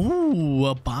Swine. Ooh,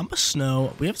 a Bomba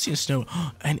Snow. We haven't seen a Snow.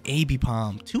 An AB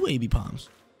Palm. 2 AB Palms.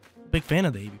 Big fan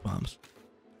of the AB Palms.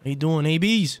 How you doing,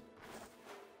 ABs?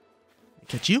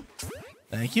 Catch you.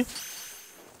 Thank you.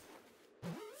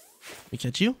 We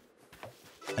catch you.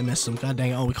 I missed him. God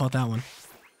dang it. Oh, we caught that one.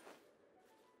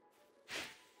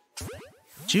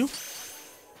 Catch you.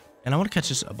 And I want to catch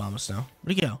this Abomasnow.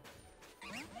 Where'd he go?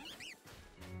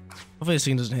 Hopefully this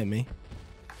thing doesn't hit me.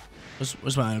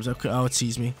 Where's my items? Okay, oh, it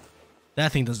sees me.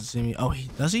 That thing doesn't see me. Oh,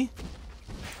 does he?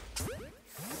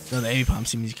 No, the AB Palm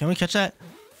sees me. Can we catch that?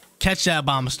 Catch that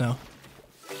Abomasnow.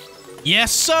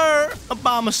 Yes, sir!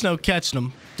 Abomasnow catching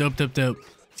them. Dope, dope, dope.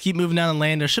 Let's keep moving down the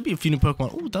land. There should be a few new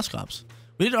Pokemon. Ooh, Dusclops.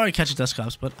 We did already catch a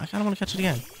Dusclops, but I kind of want to catch it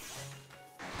again.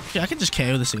 Okay, I can just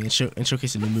KO this thing and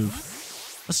showcase a new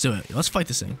move. Let's do it. Let's fight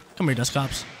this thing. Come here,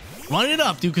 Dusclops. Run it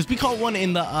up, dude, because we caught one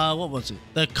in the, what was it?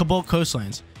 The Cobalt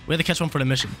Coastlands. We had to catch one for the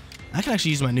mission. I can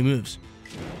actually use my new moves.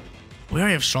 We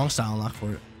already have Strong Style unlocked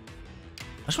for it.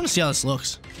 I just want to see how this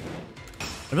looks.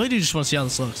 I really do just want to see how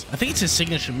this looks. I think it's his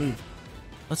signature move.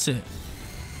 Let's see it.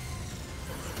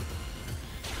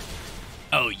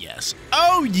 Oh, yes.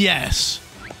 Oh, yes.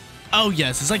 Oh,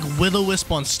 yes. It's like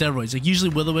Will-O-Wisp on steroids. Like, usually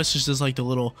Will-O-Wisp just does, like, the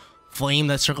little flame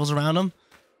that circles around him.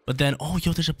 But then, oh,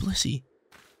 yo, there's a Blissey.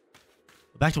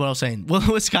 Back to what I was saying.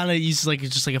 Will-O-Wisp kind of uses, like,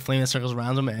 just like a flame that circles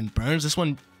around him and burns. This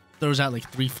one throws out, like,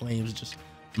 3 flames and just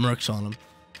murks on him.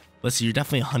 Blissey, you're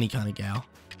definitely a honey kind of gal.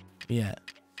 Yeah.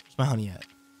 Where's my honey at?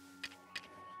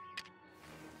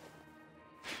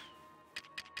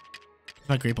 Where's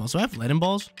my great balls? Do I have lead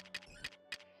balls?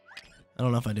 I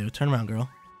don't know if I do. Turn around, girl.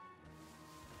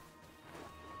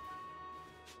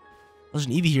 There's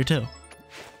an Eevee here, too.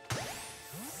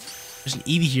 There's an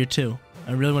Eevee here, too.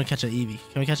 I really want to catch that Eevee.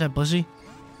 Can we catch that Blissey?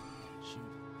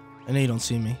 I know you don't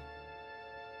see me.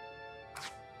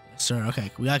 Yes, sir.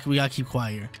 Okay, we gotta keep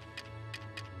quiet here.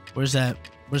 Where's the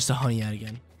honey at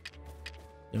again?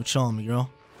 Yo, chill on me, girl.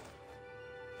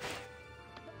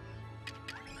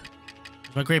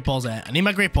 Where's my great balls at? I need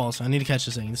my great balls. I need to catch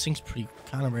this thing. This thing's pretty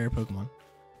kind of rare Pokemon.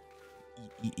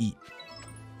 Eat.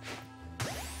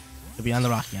 You'll be on the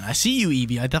rock again. I see you,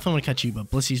 Eevee. I definitely want to catch you,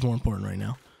 but Blissey's more important right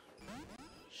now.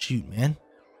 Shoot, man.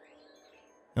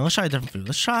 Now let's try a different food.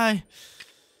 Let's try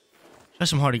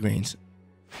some hardy grains.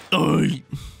 Oh.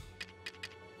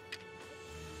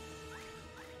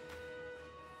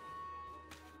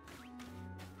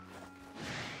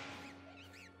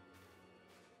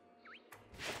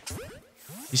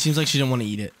 It seems like she don't want to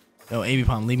eat it. Oh, AB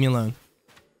Palm, leave me alone.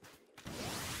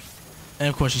 And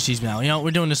of course she sees me now. You know,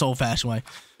 we're doing this old-fashioned way.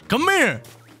 Come here!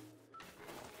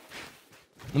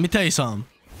 Let me tell you something.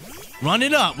 Run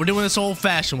it up. We're doing this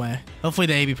old-fashioned way. Hopefully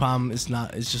the AB Palm is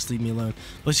just leave me alone.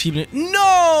 Let's keep it.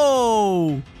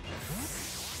 No!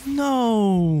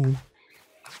 No!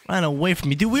 Ran away from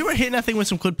me. Dude, we were hitting that thing with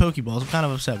some good Pokeballs. I'm kind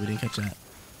of upset we didn't catch that.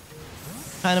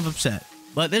 Kind of upset.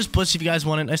 But there's Blissey if you guys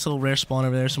want it. Nice little rare spawn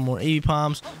over there. Some more AB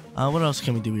Palms. What else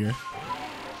can we do here?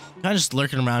 Kind of just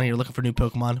lurking around here looking for new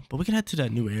Pokemon. But we can head to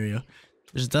that new area.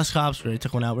 There's Dusclops. We already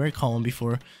took one out. We already caught one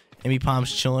before. AB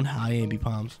Palms chilling. Hi, AB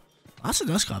Palms. Lots of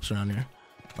Dusclops around here.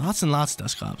 Lots and lots of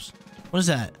Dusclops. What is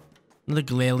that? Another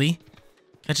Glalie.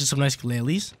 Catching some nice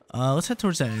Glalies. Let's head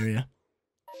towards that area.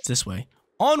 It's this way.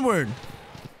 Onward!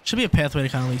 Should be a pathway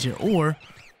that kind of leads here. Or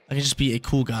I can just be a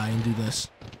cool guy and do this.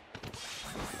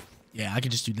 Yeah, I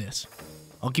could just do this.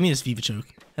 Oh, give me this Viva Choke.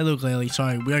 Hello, Glalie.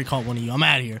 Sorry, we already caught one of you. I'm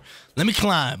out of here. Let me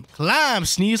climb. Climb,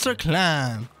 Sneezer,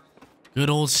 climb. Good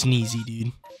old Sneezy,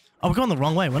 dude. Oh, we're going the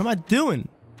wrong way. What am I doing?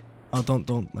 Oh, don't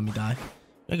let me die.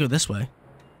 I go this way.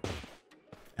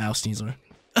 Ow, Sneasler.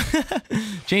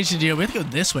 Change the deal. We have to go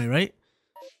this way, right?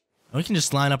 Oh, we can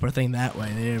just line up our thing that way.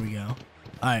 There we go.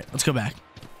 Alright, let's go back.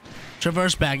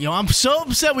 Traverse back. Yo, I'm so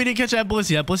upset we didn't catch that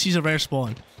Blissey. That Blissey's a rare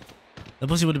spawn. That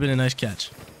Blissey would have been a nice catch.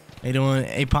 How you doing?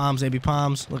 A Palms, AB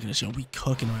Palms. Look at this, yo. We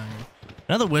cooking around here.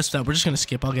 Another Wisp that we're just going to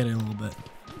skip. I'll get it in a little bit.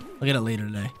 I'll get it later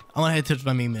today. I want to head to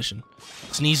my main mission.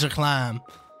 Sneeze or climb.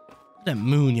 Look at that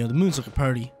moon, yo. The moon's looking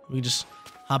pretty. We can just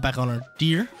hop back on our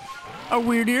deer. Our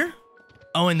weird deer.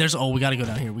 Oh, and there's... Oh, we got to go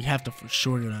down here. We have to for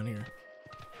sure go down here.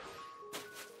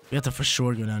 We have to for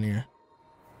sure go down here.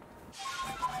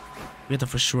 We have to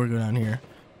for sure go down here.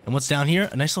 And what's down here?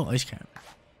 A nice little ice cap.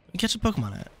 We can catch a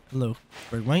Pokemon at. Hello,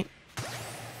 Bergmite.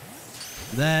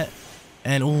 That.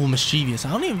 And, oh, Mischievous.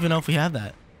 I don't even know if we have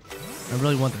that. I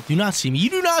really want that. Do not see me. You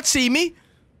do not see me.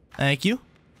 Thank you.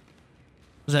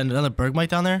 Was that another Bergmite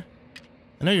down there?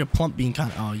 I know you're plump being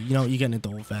kind of... Oh, you know, you're getting it the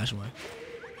old-fashioned way.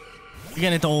 You're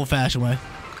getting it the old-fashioned way.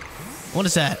 What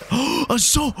is that? Oh, I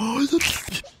saw... Beep,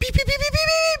 beep, beep, beep, beep,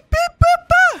 beep, beep, beep,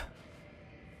 beep.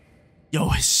 Yo,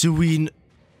 Hisuian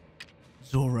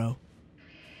Zoro.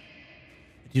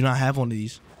 I do not have one of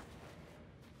these.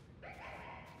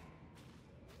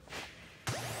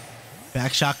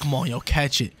 Back shot, come on, yo,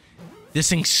 catch it. This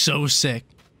thing's so sick.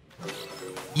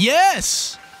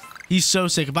 Yes! He's so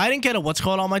sick. If I didn't get a what's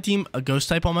called on my team, a ghost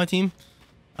type on my team,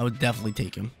 I would definitely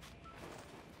take him.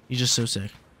 He's just so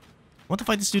sick. I want to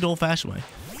fight this dude the old-fashioned way.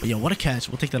 But yo, what a catch.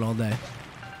 We'll take that all day.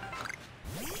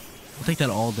 We'll take that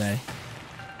all day.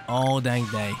 All dang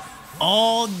day.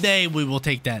 All day we will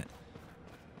take that.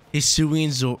 Hisui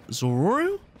and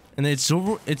Zororu? And then it's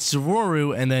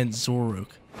Zororu and then Zoruk.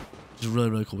 Which is really,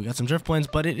 really cool. We got some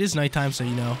Driftblends, but it is nighttime, so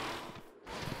you know.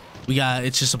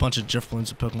 It's just a bunch of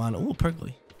Driftblends of Pokemon. Oh,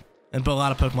 Perkly. And but a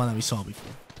lot of Pokemon that we saw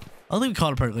before. I don't think we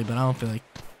called it Perkly, but I don't feel like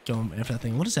going after that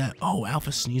thing. What is that? Oh,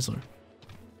 Alpha Sneasler.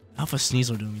 Alpha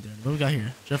Sneasler doing me there. What we got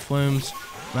here? Driftblooms.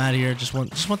 I'm out of here. Just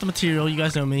want the material. You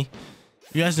guys know me.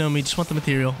 You guys know me. Just want the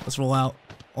material. Let's roll out.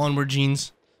 Onward,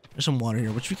 Genes. There's some water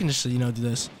here, which we can just, you know, do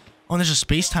this. Oh, and there's a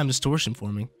space-time distortion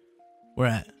forming. Where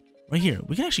at? Right here.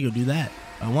 We can actually go do that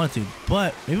if I wanted to,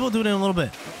 but maybe we'll do it in a little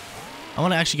bit. I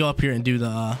want to actually go up here and do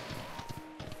the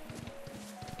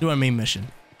do our main mission.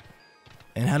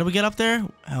 And how do we get up there?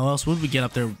 How else would we get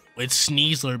up there? With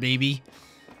Sneasler, baby.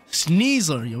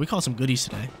 Sneasler. Yo, we caught some goodies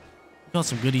today.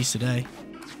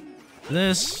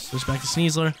 This. Switch back to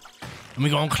Sneasler. And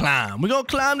we're going to climb. We're going to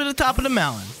climb to the top of the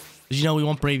mountain. Because, you know, we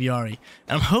want Braviary.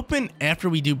 And I'm hoping after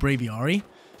we do Braviary,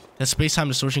 that space-time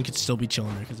distortion could still be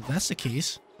chilling there. Because if that's the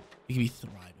case, we could be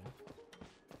thriving.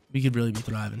 We could really be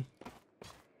thriving.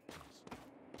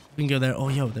 We can go there. Oh,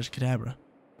 yo, there's Kadabra.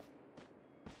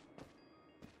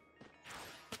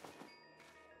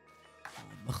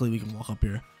 Luckily, we can walk up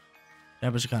here.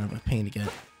 Kadabras are kind of a pain to get.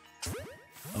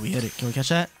 Oh, we hit it. Can we catch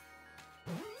that?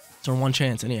 It's our one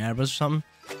chance. Any Abras or something?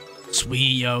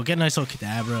 Sweet, yo. Get a nice little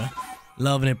Kadabra.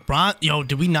 Loving it. Yo,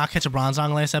 did we not catch a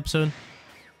Bronzong last episode?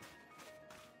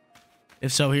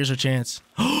 If so, here's our chance.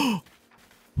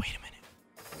 Wait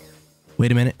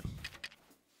a minute.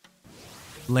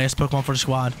 Last Pokemon for the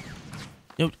squad.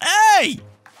 Yo, hey!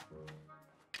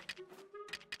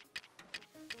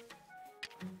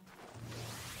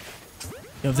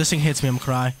 Yo, if this thing hits me, I'm gonna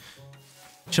cry.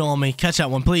 Chill on me. Catch that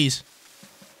one, please.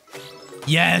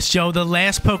 Yes, yo, the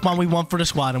last Pokemon we want for the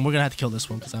squad, and we're gonna have to kill this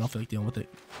one because I don't feel like dealing with it.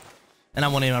 And I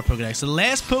want to name our Pokedex. So the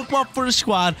last Pokemon for the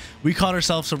squad, we caught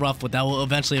ourselves a Rufflet that will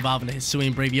eventually evolve into Hisui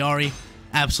and Braviary.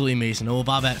 Absolutely amazing. It will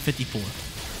evolve at 54.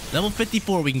 Level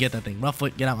 54, we can get that thing.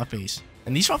 Rufflet, get out my face.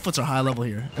 And these Rufflets are high level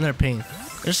here, and they're a pain.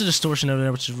 There's a distortion over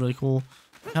there, which is really cool.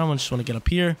 I kind of just want to get up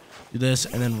here, do this,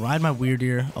 and then ride my weird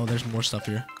ear. Oh, there's more stuff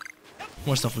here.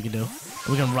 More stuff we can do.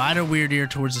 We can ride our weird ear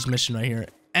towards this mission right here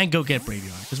and go get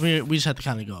Braviary, because we just have to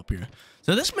kind of go up here.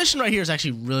 So this mission right here is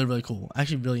actually really, really cool. I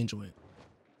actually really enjoy it.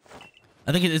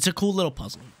 I think it's a cool little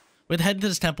puzzle. We have to head to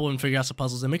this temple and figure out some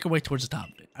puzzles and make our way towards the top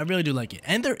of it. I really do like it.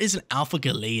 And there is an Alpha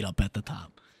Gallade up at the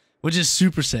top, which is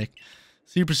super sick.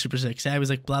 Super, super sick. Sad was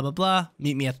like, blah, blah, blah.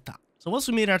 Meet me at the top. So once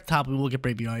we meet at the top, we will get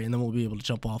Braviary, and then we'll be able to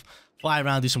jump off, fly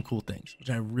around, do some cool things, which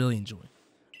I really enjoy.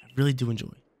 I really do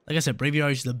enjoy. Like I said,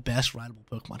 Braviary is the best rideable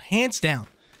Pokemon. Hands down.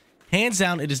 Hands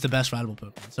down, it is the best rideable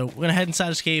Pokemon. So we're going to head inside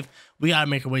this cave. We got to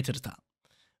make our way to the top.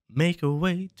 Make our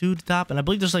way to the top. And I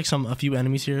believe there's like a few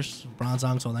enemies here. Some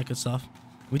Bronzongs, all that good stuff.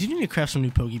 We do need to craft some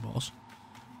new Pokeballs.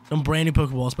 Some brand new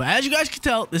Pokeballs. But as you guys can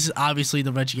tell, this is obviously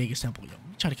the Regigigas Temple. Yo, let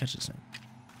me try to catch this thing.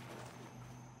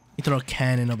 You throw a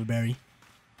cannon of a berry.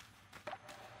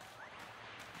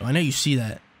 Oh, I know you see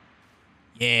that.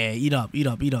 Yeah, eat up, eat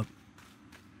up, eat up.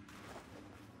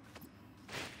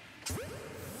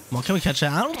 Come on, can we catch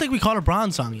that? I don't think we caught a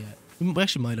Bronzong yet. We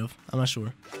actually might have. I'm not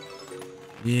sure.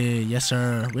 Yeah, yes,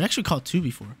 sir. We actually caught 2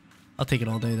 before. I'll take it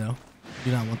all day, though.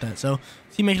 We do not want that. So,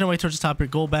 keep making our way towards the top here.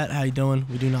 Golbat, how you doing?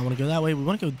 We do not want to go that way. We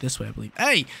want to go this way, I believe.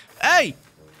 Hey! Hey!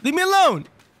 Leave me alone!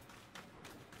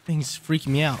 Thing's freaking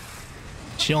me out.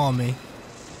 Chill on me.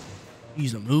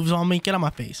 Use the moves on me. Get out my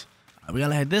face. All right, we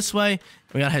gotta head this way.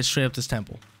 We gotta head straight up this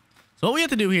temple. So what we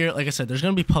have to do here, like I said, there's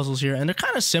going to be puzzles here, and they're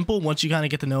kind of simple once you kind of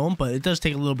get to know them, but it does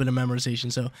take a little bit of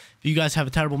memorization. So if you guys have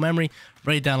a terrible memory,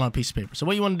 write it down on a piece of paper. So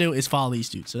what you want to do is follow these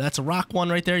dudes. So that's a rock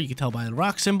one right there. You can tell by the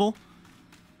rock symbol.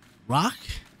 Rock.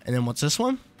 And then what's this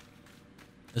one?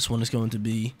 This one is going to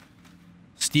be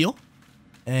steel.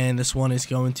 And this one is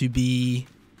going to be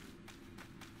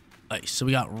ice. So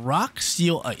we got rock,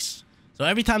 steel, ice. So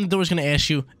every time the door is going to ask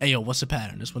you, hey, yo, what's the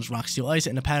pattern? This one's rock, steel, ice,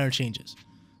 and the pattern changes.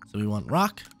 So we want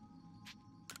rock.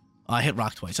 Oh, I hit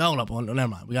rock twice. Hold up. Oh, no, never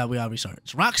mind. We got to restart.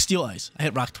 It's rock, steel, ice. I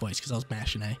hit rock twice because I was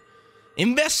mashing A.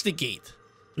 Investigate.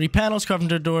 3 panels covering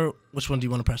the door. Which one do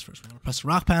you want to press first? We want to press the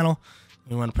rock panel.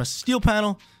 We want to press the steel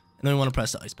panel. And then we want to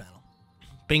press the ice panel.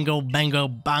 Bingo, bango,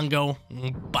 bongo,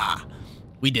 bah.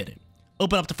 We did it.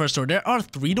 Open up the first door. There are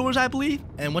 3 doors, I believe.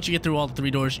 And once you get through all the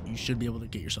 3 doors, you should be able to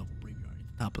get yourself a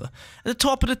Braviary at the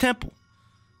top of the temple.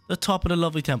 The top of the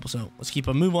lovely temple. So let's keep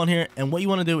a move on here, and what you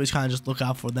want to do is kind of just look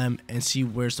out for them and see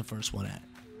where's the first one at,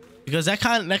 because that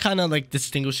kind of like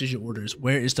distinguishes your orders.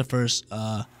 Where is the first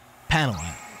panel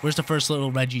at? Where's the first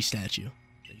little Reggie statue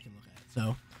that you can look at?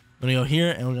 So we're gonna go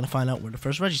here, and we're gonna find out where the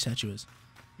first Reggie statue is.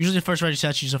 Usually the first Reggie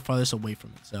statue is the farthest away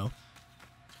from it. So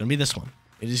let's gonna be this one.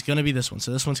 It is gonna be this one.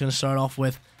 So this one's gonna start off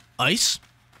with ice.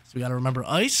 So we gotta remember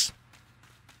ice,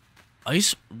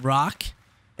 ice, rock,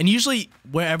 and usually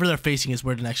wherever they're facing is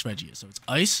where the next Reggie is. So it's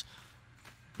ice,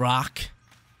 rock,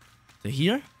 to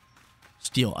here,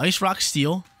 steel, ice, rock,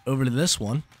 steel, over to this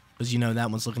one, because you know that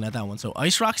one's looking at that one. So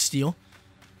ice, rock, steel,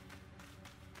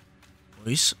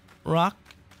 ice, rock,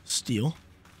 steel,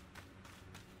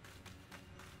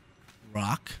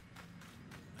 rock,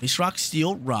 ice, rock,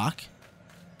 steel, rock,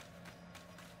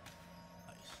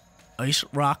 ice,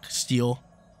 rock, steel,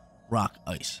 rock,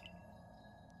 ice.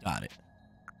 Got it.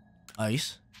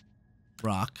 Ice,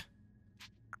 rock,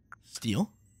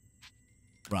 steel,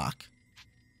 rock,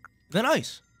 then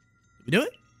ice. Did we do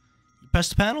it? You press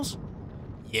the panels?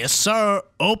 Yes, sir.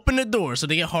 Open the door so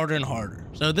they get harder and harder.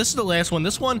 So this is the last one.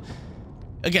 This one,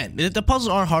 again, the puzzles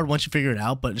aren't hard once you figure it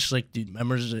out, but it's just like, dude,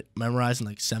 memorizing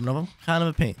like 7 of them, kind of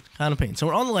a pain. Kind of pain. So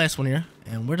we're on the last one here,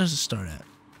 and where does it start at?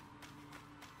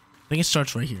 I think it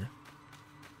starts right here.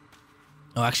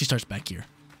 Oh, actually starts back here.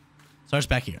 Starts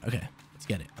back here. Okay, let's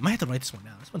get it. I might have to write this one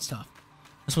down. This one's tough.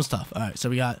 This one's tough. All right, so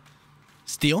we got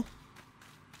steel,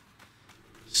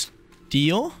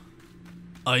 steel,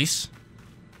 ice,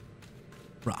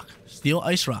 rock. Steel,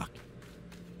 ice, rock.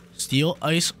 Steel,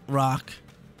 ice, rock,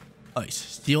 ice.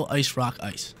 Steel, ice, rock,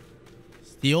 ice.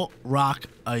 Steel, rock,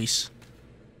 ice.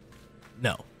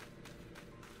 No.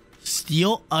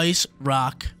 Steel, ice,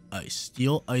 rock, ice.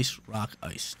 Steel, ice, rock,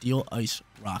 ice. Steel, ice,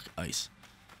 rock, ice.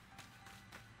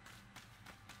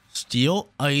 Steel,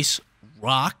 ice,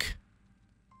 rock,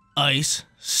 ice,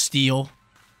 steel,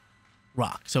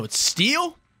 rock. So it's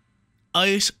steel,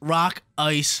 ice, rock,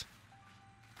 ice,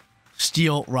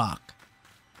 steel, rock.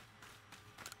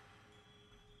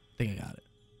 I think I got it.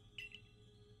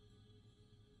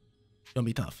 It's gonna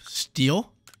be tough.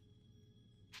 Steel,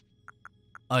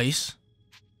 ice,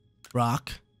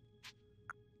 rock,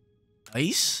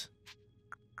 ice,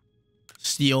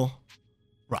 steel,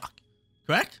 rock.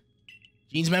 Correct?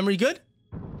 Gene's memory good?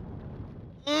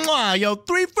 Mwah, yo,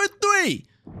 3 for 3.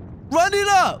 Run it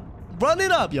up. Run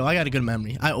it up. Yo, I got a good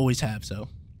memory. I always have, so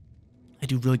I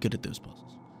do really good at those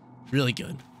puzzles. Really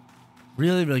good.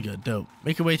 Really, really good. Dope.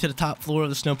 Make your way to the top floor of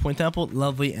the Snow Point Temple.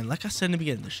 Lovely. And like I said in the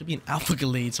beginning, there should be an Alpha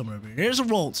Gallade somewhere over here. There's a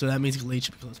Rolt, so that means Gallade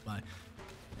should be close by.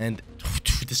 And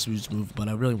this is move, but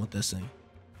I really want this thing.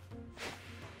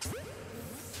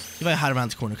 See if I hide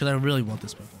around the corner, because I really want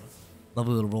this Pokemon.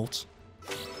 Lovely little Rolts.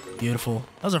 Beautiful.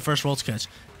 That was our first Rolts catch.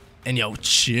 And yo,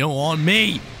 chill on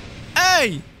me.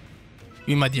 Hey! Give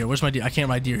me my deer. Where's my deer? I can't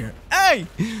ride deer here. Hey!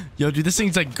 Yo, dude, this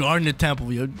thing's like guarding the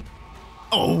temple, yo.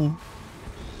 Oh.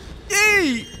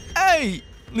 Hey! Hey!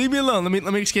 Leave me alone.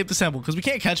 Let me escape the temple, because we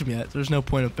can't catch him yet. There's no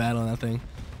point of battling that thing.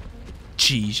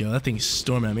 Jeez, yo, that thing's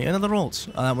storming at me. Another Rolts.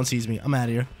 Oh, that one sees me. I'm out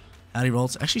of here. Howdy,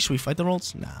 Rolts. Actually, should we fight the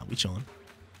Rolts? Nah, we chilling.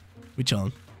 We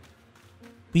chilling.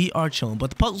 We are chilling, but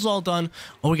the puzzle's all done.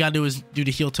 All we gotta do is do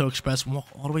the Heel Toe Express, walk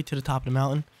all the way to the top of the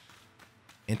mountain,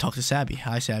 and talk to Sabby.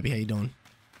 Hi, Sabby. How you doing?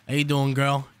 How you doing,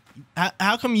 girl?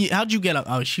 How come you? How'd you get up?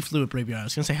 Oh, she flew at Braviary. I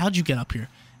was gonna say, how'd you get up here?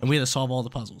 And we had to solve all the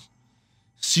puzzles.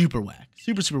 Super whack.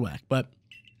 Super, super whack. But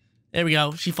there we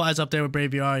go. She flies up there with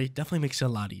Braviary. Definitely makes it a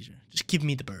lot easier. Just give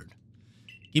me the bird.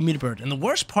 Give me the bird. And the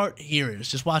worst part here is,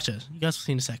 just watch this. You guys will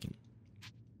see in a second.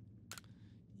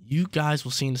 You guys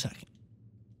will see in a second.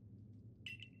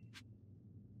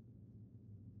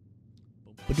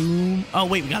 Oh,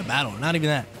 wait, we got a battle. Not even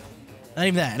that. Not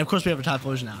even that. And of course, we have a top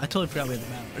version now. I totally forgot we had the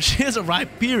battle. She has a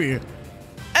Rhyperior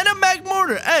and a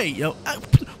Magmortar. Hey, yo.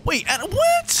 Wait,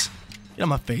 what? Get on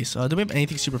my face. Do we have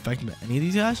anything super effective at any of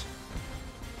these guys?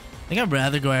 I think I'd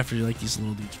rather go after like these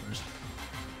little dudes first.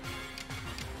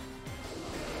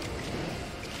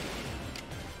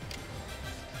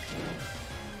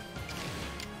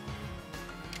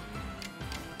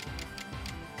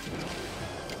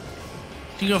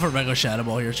 You can go for a regular Shadow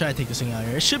Ball here. Try to take this thing out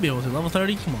here. It should be able to. Level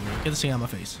 30? Come on, man. Get this thing out of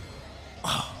my face.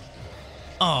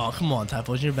 Oh, come on,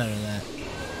 Typhlosion. You're better than that.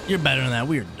 You're better than that.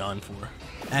 We are done for.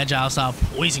 Agile style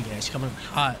Poison Gas coming in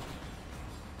hot.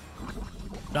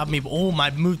 Drop me. Oh, my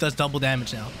move does double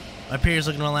damage now. My Perier's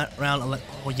looking around.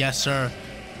 Oh, yes, sir.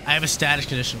 I have a status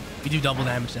condition. We do double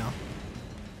damage now.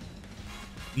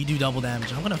 We do double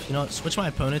damage. I'm going to, you know, switch my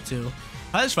opponent to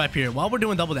probably this Rhyperior. While we're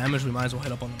doing double damage, we might as well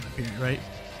hit up on the Rhyperior, right?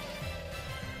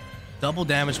 Double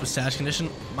damage with status condition.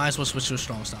 Might as well switch to a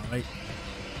strong style, right?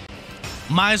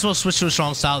 Might as well switch to a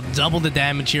strong style. Double the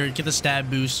damage here. Get the stab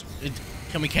boost.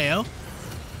 Can we KO?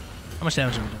 How much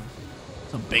damage are we doing?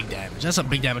 That's some big damage. That's some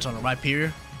big damage on a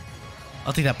Rhyperior.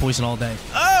 I'll take that poison all day.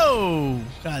 Oh!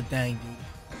 God dang,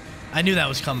 dude. I knew that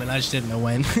was coming. I just didn't know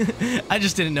when. I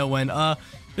just didn't know when.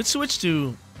 Let's switch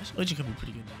to... Legend could be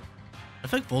pretty good. I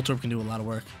think Voltorb can do a lot of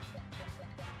work.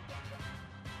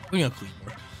 We're gonna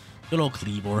Kleavor. Good old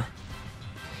Kleavor.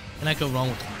 Can I go wrong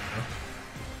with Kleavor?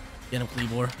 Get him,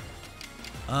 Kleavor.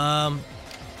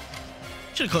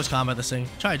 Should have close combat this thing.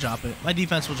 Try to drop it. My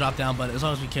defense will drop down, but as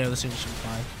long as we KO this thing, we should be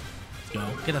fine. Let's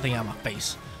go. Get that thing out of my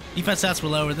face. Defense stats were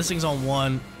lower. This thing's on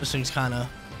 1. This thing's kind of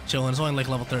chilling. It's only like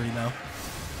level 30 though.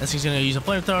 This thing's gonna use a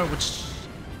flamethrower, which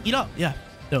eat up. Yeah,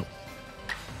 dope.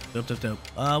 Dope, dope, dope.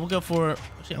 We'll go for.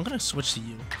 Actually, I'm gonna switch to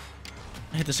you.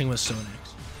 I hit this thing with Stone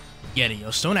Axe. Get it,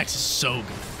 yo. Stone Axe is so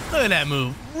good. Look at that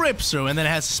move. Rips through, and then it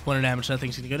has splinter damage. So that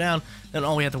thing's gonna go down. Then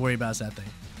all we have to worry about is that thing.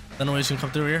 Then always gonna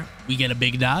come through here. We get a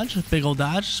big dodge, a big old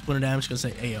dodge. Splinter damage gonna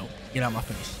say, "Ayo, get out of my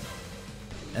face."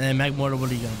 And then Magmortar, what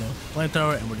are you gonna do?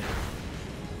 Flamethrower, and we're dead.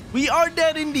 We are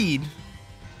dead indeed.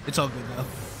 It's all good though.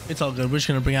 It's all good. We're just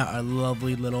gonna bring out our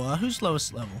lovely little. Who's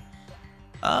lowest level?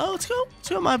 Let's go. Let's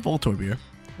go. My Voltorb here.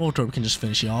 Voltorb can just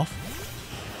finish you off.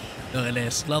 Look at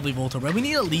this, lovely Voltorb. We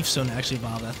need a Leaf Stone to actually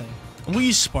evolve that thing. And we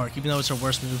use Spark, even though it's our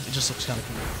worst move. It just looks kind of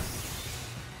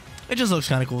cool. It just looks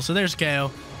kind of cool. So there's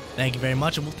KO. Thank you very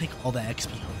much, and we'll take all the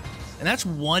XP home. And that's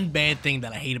one bad thing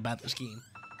that I hate about this game.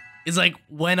 Is like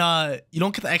when you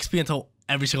don't get the XP until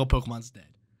every single Pokemon's dead.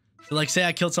 So like say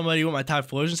I killed somebody with my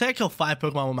Typhlosion. Say I kill 5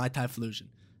 Pokemon with my Typhlosion.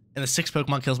 And the 6th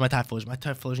Pokemon kills my Typhlosion. My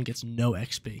Typhlosion gets no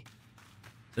XP.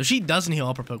 So she doesn't heal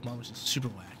up her Pokemon, which is super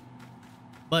whack.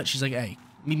 But she's like, hey,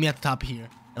 meet me at the top of here,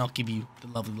 and I'll give you the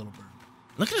lovely little bird.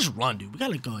 Look at this run, dude. We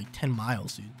gotta go like 10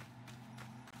 miles, dude.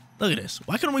 Look at this.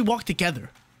 Why couldn't we walk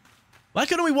together? Why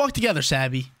couldn't we walk together,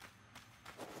 Sabby?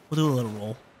 We'll do a little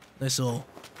roll. Nice little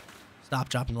stop,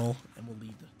 drop, and roll, and we'll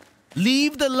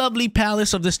leave the lovely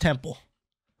palace of this temple.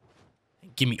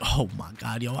 And give me, oh my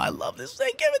god, yo, I love this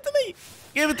thing. Give it to me.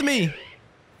 Give it to me.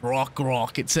 Rock,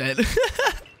 rock, it said.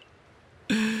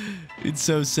 It's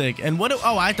so sick. And what?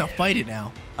 Oh, I have to fight it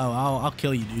now. Oh, I'll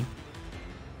kill you, dude.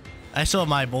 I still have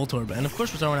my Voltorb, and of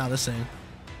course we're throwing out this thing.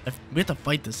 We have to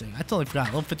fight this thing. I totally forgot.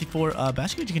 Level 54.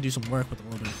 Bascullegion can do some work with a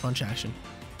little bit of crunch action.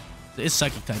 It's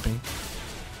psychic typing.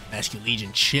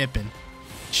 Bascullegion chipping.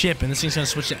 This thing's gonna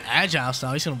switch to agile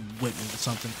style. He's gonna whip me with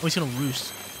something. Oh, he's gonna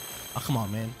roost. Oh, come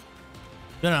on, man.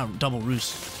 You're not double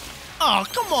roost. Oh,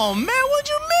 come on, man. What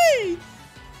you mean?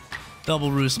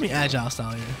 Double roost. Let me agile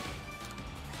style here.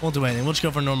 Won't do anything. We'll just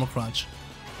go for normal crunch.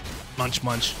 Munch,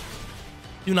 munch.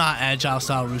 Do not agile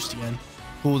style roost again.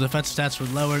 Cool. Defensive stats were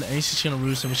lowered. And he's just gonna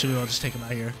roost, and we should be able to just take him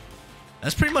out here.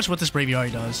 That's pretty much what this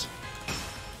Braviary does.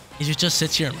 He just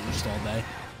sits here and roosts all day.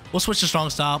 We'll switch to strong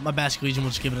style. My Bascullegion will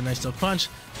just give it a nice little crunch.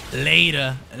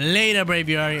 Later,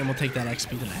 Braviary, and we'll take that XP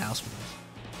to the house with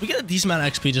us. We get a decent amount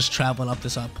of XP just traveling up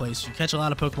this place. You catch a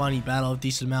lot of Pokemon, you battle a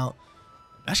decent amount.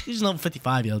 Bascullegion's level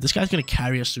 55, yo. This guy's gonna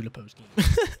carry us through the post game.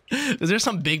 Because there's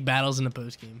some big battles in the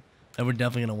post game that we're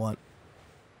definitely gonna want.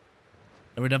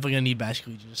 And we're definitely gonna need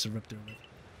Bascullegion just to rip through it.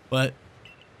 But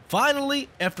finally,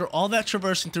 after all that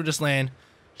traversing through this land,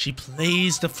 she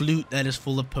plays the flute that is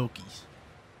full of Pokies.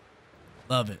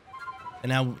 Love it. And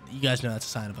now you guys know that's a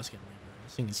sign of us getting ready.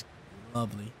 This thing is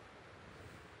lovely.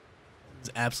 It's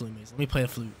absolutely amazing. Let me play a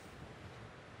flute.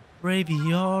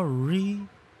 Braviary.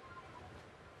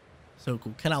 So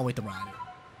cool. Cannot wait to ride it.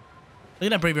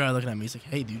 Look at that Braviary looking at me. He's like,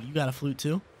 hey, dude, you got a flute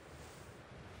too?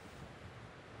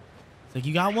 It's like,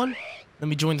 you got one? Let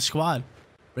me join the squad.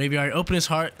 Braviary, open his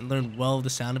heart and learn well the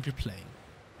sound of your playing.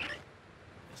 Yes,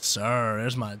 sir.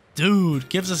 There's my dude.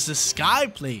 Gives us the sky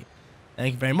plate.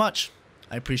 Thank you very much.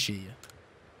 I appreciate you.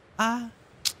 I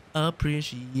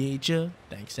appreciate you.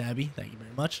 Thanks, Abby. Thank you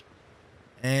very much.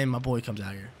 And my boy comes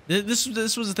out here. This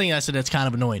was the thing I said that's kind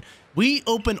of annoying. We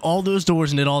opened all those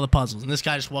doors and did all the puzzles. And this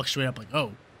guy just walks straight up like,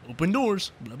 oh, open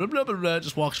doors. Blah, blah, blah, blah, blah.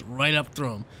 Just walks right up through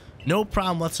them. No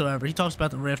problem whatsoever. He talks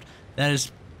about the rift. That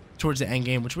is towards the end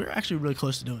game, which we're actually really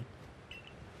close to doing.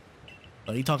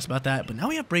 But he talks about that. But now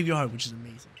we have Braviary, which is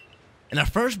amazing. And our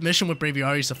first mission with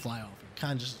Braviary is to fly off.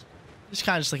 Kind of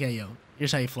just like, hey, yo,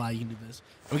 here's how you fly. You can do this.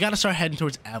 And we got to start heading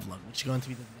towards Avalugg, which is going to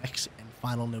be the next and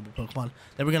final noble Pokemon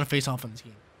that we're going to face off in this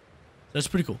game. So it's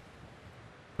pretty cool.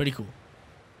 Pretty cool.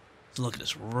 So look at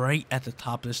this. Right at the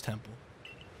top of this temple.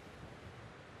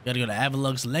 You got to go to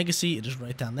Avalugg's Legacy. It is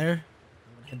right down there.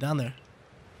 I'm going to head down there.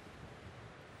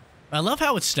 I love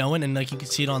how it's snowing and like you can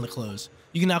see it on the clothes.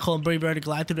 You can now call him Braviary to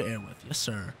glide through the air with. Yes,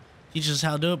 sir. Teaches us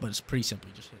how to do it, but it's pretty simple.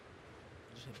 You just hit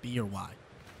B or Y.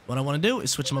 What I want to do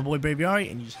is switch to my boy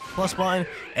Braviary and use the plus button.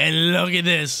 And look at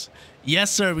this.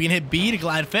 Yes, sir. We can hit B to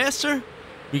glide faster.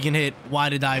 We can hit Y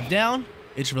to dive down.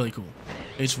 It's really cool.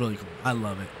 It's really cool. I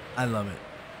love it. I love it.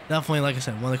 Definitely, like I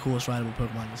said, one of the coolest rideable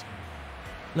Pokemon in this game.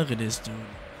 Look at this, dude.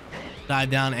 Dive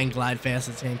down and glide fast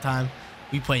at the same time.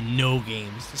 We play no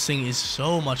games. This thing is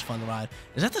so much fun to ride.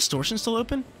 Is that distortion still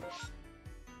open?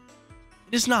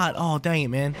 It's not. Oh, dang it,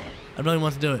 man. I really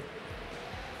want to do it.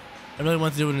 I really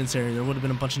want to do it in this area. There would have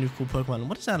been a bunch of new cool Pokemon.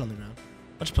 What is that on the ground?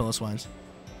 A bunch of pillow swines.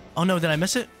 Oh, no. Did I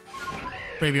miss it?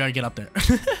 Braviary, get up there.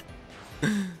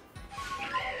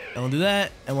 And we'll do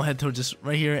that, and we'll head towards this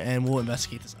right here, and we'll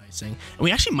investigate this ice thing. And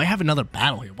we actually might have another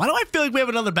battle here. Why do I feel like we have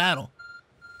another battle?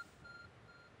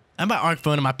 And my Arc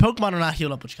phone and my Pokemon are not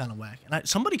healed up, which is kind of whack. And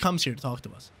somebody comes here to talk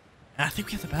to us. And I think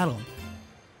we have to battle him.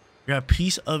 We got a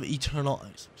piece of eternal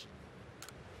ice.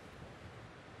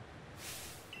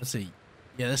 Let's see.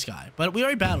 Yeah, this guy. But we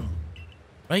already battled him.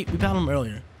 Right? We battled him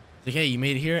earlier. Like, hey, you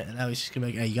made it here. And now he's just going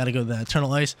to be like, hey, you got to go to the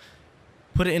eternal ice.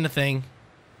 Put it in the thing.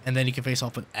 And then you can face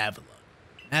off with Avalugg.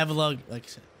 Avalugg, like I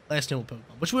said, last new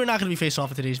Pokemon. Which we're not going to be facing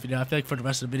off in today's video. I feel like for the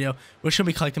rest of the video, we're just going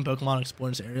to be collecting Pokemon and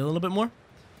exploring this area a little bit more.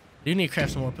 We do need to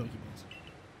craft some more Pokeballs.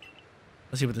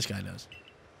 Let's see what this guy does.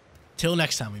 Till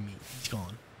next time we meet. He's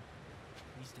gone.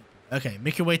 Okay,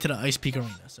 make your way to the Ice Peak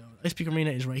Arena. So, Ice Peak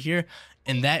Arena is right here.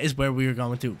 And that is where we are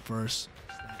going to first.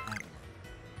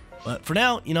 But for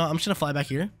now, you know, I'm just going to fly back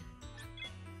here.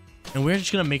 And we're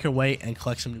just going to make our way and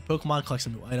collect some new Pokemon, collect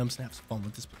some new items, and have some fun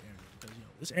with this area. Because, you know,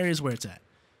 this area is where it's at.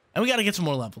 And we got to get some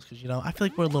more levels because, you know, I feel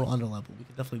like we're a little under leveled. We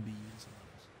could definitely be using some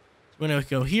levels. So we're going to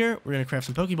go here. We're going to craft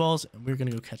some Pokeballs. And we're going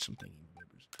to go catch some thingy.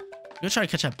 We're going to try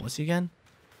to catch that Blissey again.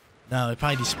 No, it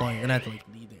probably despawned. You're going to have to, like,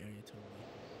 leave the area totally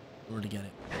in order to get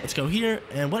it. Let's go here.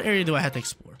 And what area do I have to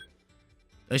explore?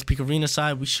 The Ice Peak Arena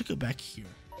side. We should go back here.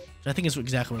 Which I think is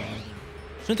exactly what we're going to do.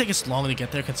 It's going to take us long to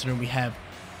get there considering we have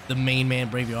the main man,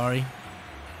 Braviary.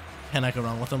 Cannot go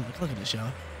wrong with him. Like, look at this,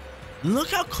 y'all. Look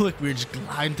how quick we're just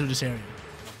gliding through this area.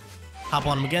 Hop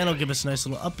on him again. It'll give us a nice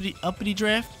little uppity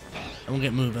draft. And we'll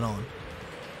get moving on.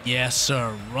 Yes,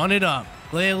 sir. Run it up.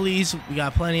 Glalie, we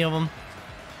got plenty of them.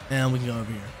 And we can go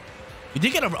over here. We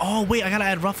did get a... Oh, wait. I got to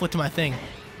add Rufflet to my thing.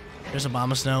 There's a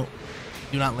Abomasnow.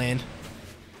 Do not land.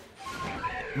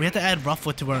 We have to add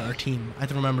Rufflet to our team. I have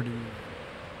to remember to...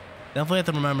 Definitely have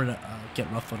to remember to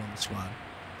get Rufflet on the squad.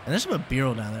 And there's some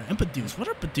Babiro down there. And Bidoof. What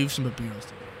are Bidoof and Babiros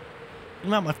doing? Get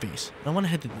them out my face. I want to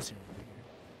head to this area.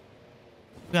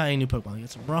 We got any new Pokemon. We got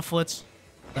some Rufflets.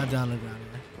 Dive down on the ground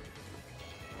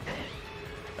here.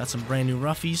 Got some brand new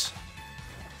Ruffies.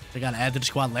 They got to add to the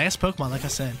squad. Last Pokemon, like I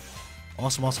said.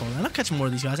 Awesome, awesome. And I'll catch more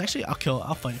of these guys. Actually, I'll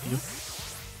fight a few.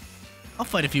 I'll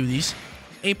fight a few of these.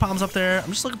 Apom's up there. I'm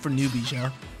just looking for newbies, yo.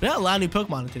 We got a lot of new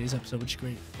Pokemon in today's episode, which is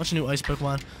great. A bunch of new ice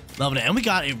Pokemon. Loving it. And we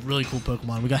got a really cool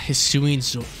Pokemon. We got Hisuian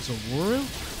Zoroark.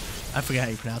 I forget how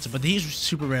you pronounce it, but he's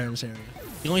super rare in this area.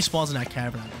 He only spawns in that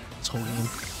cavern this whole game.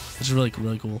 Which is really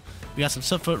cool. We got some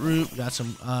Subfoot Root. We got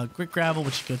some Grit Gravel,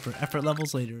 which is good for effort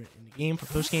levels later in the game, for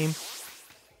post-game.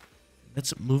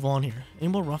 Let's move on here. Any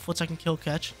more Rufflets I can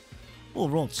catch? Oh,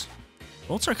 Rolts.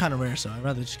 Rolts are kind of rare, so I'd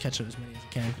rather just catch as many as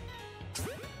I can.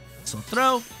 So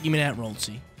throw. Give me that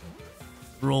Roltsy.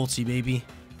 Roltsy, baby.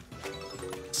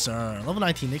 Sir. Level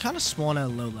 19. They kind of spawn at a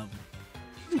low level.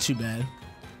 Isn't too bad.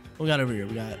 What we got over here?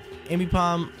 We got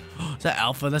Ambipom. Oh, is that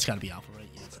Alpha? That's got to be Alpha, right?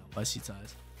 Yeah, it's Alpha. I see its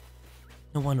eyes.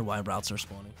 No wonder why routes are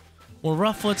spawning. More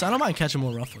Rufflets. I don't mind catching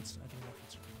more Rufflets. I think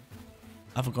Rufflets are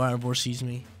cool. Alpha Gardevoir sees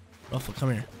me. Rufflet,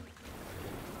 come here.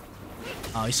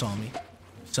 Oh, he saw me.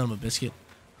 Son of a biscuit.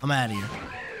 I'm out of here.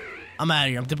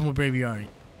 I'm dipping with Braviary.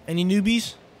 Any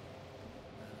newbies?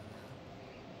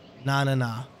 Nah.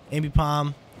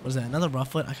 Ambipom. What is that? Another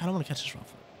Rufflet? I kind of want to catch this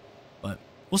Rufflet. But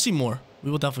we'll see more.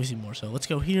 We will definitely see more. So let's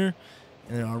go here.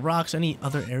 And there are rocks. Any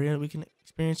other area we can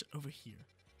experience over here?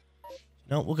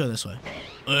 No, we'll go this way.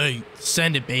 Hey,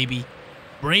 send it, baby.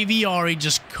 Braviary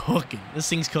just cooking. This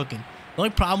thing's cooking. The only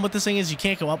problem with this thing is you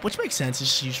can't go up, which makes sense.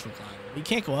 It's just used for climbing. You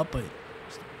can't go up, but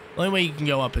the only way you can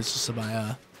go up is just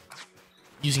by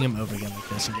using him over again like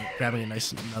this and grabbing a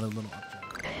nice another little up.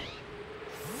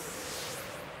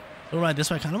 Go right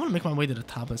this way. I kind of want to make my way to the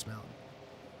top of this mountain.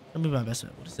 Let me do my best.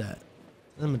 What is that?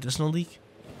 Is that a medicinal leak?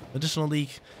 Medicinal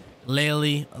leak.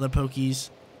 Glalie, other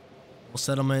Pokies, little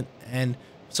settlement, and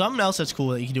something else that's cool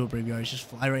that you can do with Braviary is just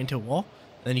fly right into a wall,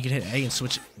 then you can hit A and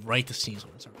switch right to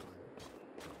Sneasel and start climbing.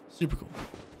 Super cool.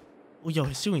 Oh, yo,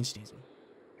 Hisuian Sneasel.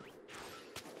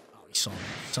 Oh, he saw me.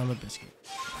 Son of a biscuit.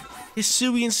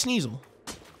 Hisuian Sneasel.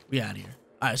 We out of here.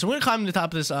 Alright, so we're gonna climb to the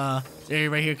top of this area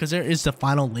right here because there is the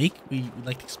final lake. We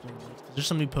like to explore the lakes. There's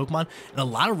some new Pokemon and a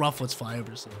lot of Rufflets fly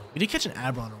over this lake. We did catch an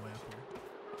Abra on our way up here.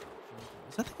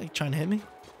 Is that thing like trying to hit me?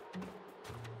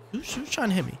 Who's trying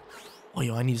to hit me? Oh,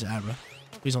 yo, I need this Abra.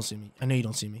 Please don't see me. I know you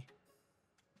don't see me.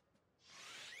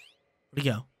 Where'd he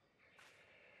go?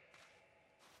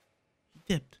 He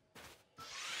dipped.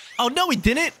 Oh, no, he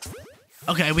didn't.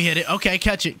 Okay, we hit it. Okay,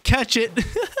 catch it. Catch it.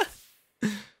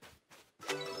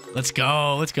 Let's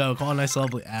go. Let's go. Call a nice,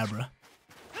 lovely Abra.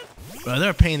 Bro,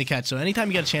 they're a pain to catch. So anytime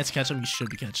you get a chance to catch them, you should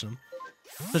be catching them.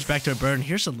 Switch back to a bird. And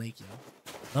here's a lake, yo.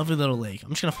 Lovely little lake. I'm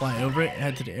just going to fly over it and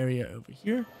head to the area over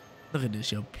here. Look at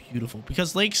this, yo. Beautiful.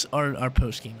 Because lakes are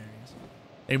post-game areas.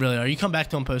 They really are. You come back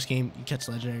to them post-game, you catch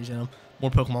legendaries in them.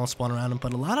 More Pokemon spawn around them.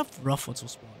 But a lot of Rufflets will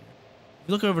spawn here. If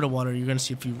you look over the water, you're going to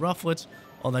see a few Rufflets.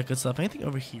 All that good stuff. Anything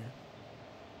over here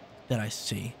that I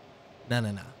see? No.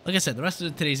 Like I said, the rest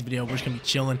of today's video, we're just going to be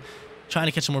chilling. Trying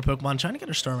to catch some more Pokemon. Trying to get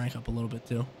our star rank up a little bit,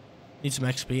 too. Need some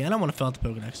XP. And I want to fill out the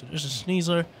Pokedex. So there's a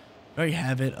Sneasler. There you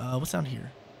have it. What's down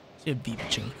here? See a Beep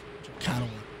Choke, which I kind of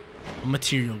want. A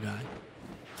material guy.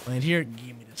 Land here.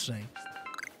 Give me this thing.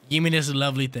 Give me this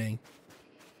lovely thing.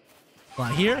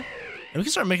 Fly here. And we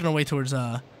can start making our way towards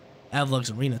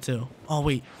Avalug's Arena, too. Oh,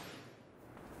 wait.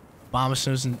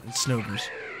 Abomasnows and Snovers.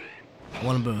 I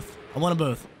want them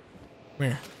both. Come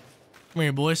here. Come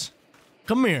here, boys.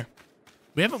 Come here.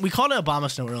 We caught an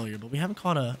Abomasnow earlier, but we haven't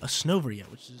caught a Snover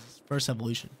yet, which is his first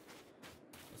evolution.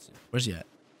 Let's see. Where's he at?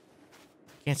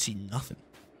 Can't see nothing.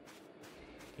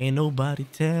 Ain't nobody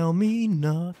tell me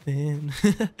nothing.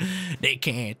 They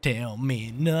can't tell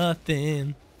me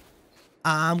nothing.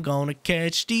 I'm gonna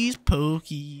catch these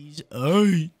Pokies.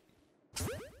 Ay.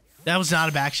 That was not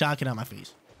a back shot. Get out of my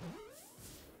face.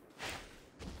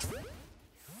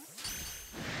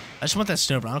 I just want that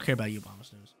Snover. I don't care about you,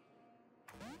 Abomasnows.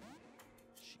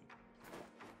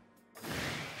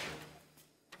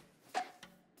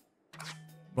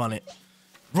 Run it.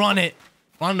 Run it.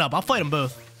 Run it up. I'll fight them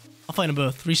both.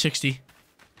 360.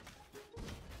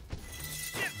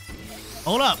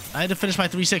 Hold up. I had to finish my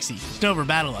 360. Snover,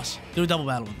 battle us. Do a double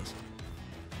battle with us.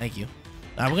 Thank you.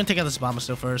 Alright, we're going to take out this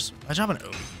Abomasnow first. I drop an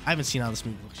O. I haven't seen how this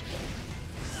movie looks yet.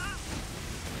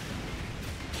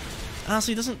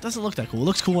 Honestly, it doesn't look that cool. It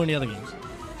looks cooler in the other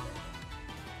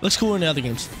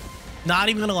games. Not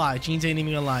even gonna lie. Jeans ain't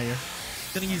even gonna lie here.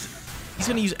 He's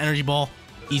gonna use Energy Ball.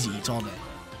 Easy eats all day.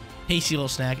 Tasty little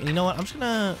snack. And you know what? I'm just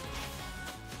gonna...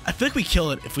 I feel like we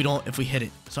kill it if we hit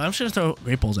it. So I'm just gonna throw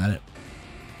Great Balls at it.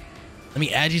 Let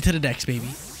me add you to the Dex, baby.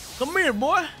 Come here,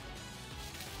 boy. Let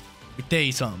me tell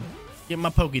you something. Get my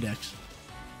Pokédex.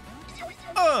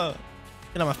 Get out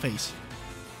of my face.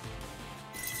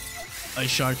 Ice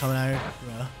Shard coming out here.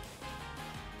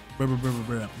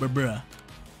 Bruh.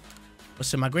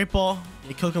 What's in my Great Ball?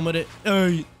 You cook him with it.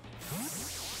 Hey.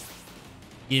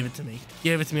 Give it to me.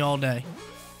 Give it to me all day.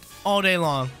 All day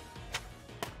long.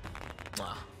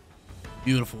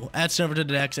 Beautiful. Add Snover to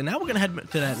the Dex. And now we're going to head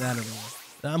to that arena.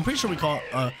 I'm pretty sure we caught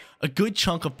a good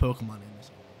chunk of Pokemon in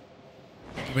this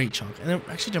area. Great chunk. And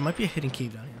actually, there might be a hidden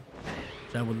cave down here,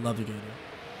 which I would love to go to.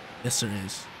 Yes, there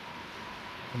is.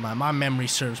 And my memory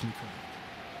serves me correct.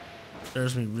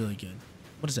 Serves me really good.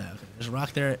 What is that? Okay, there's a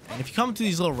rock there. And if you come to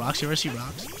these little rocks, you ever see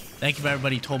rocks? Thank you for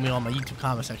everybody who told me on my YouTube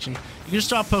comment section. You can just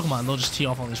start Pokemon. They'll just tee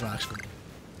off on these rocks for me.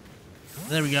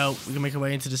 And there we go. We can make our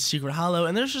way into the secret hollow.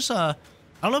 And there's just I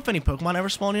don't know if any Pokemon ever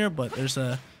spawn here, but there's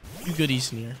a few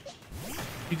goodies in here. A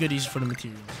few goodies for the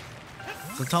materials.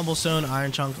 So Tumblestone,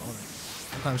 Iron Chunk, all that.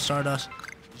 Sometimes Stardust.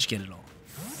 Just get it all.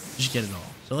 Just get it all.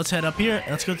 So let's head up here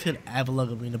and let's go to the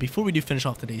Avalug Arena before we do finish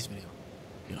off today's video.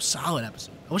 Yo, solid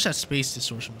episode. I wish that Space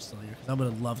Distortion was still here because I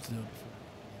would have loved to do it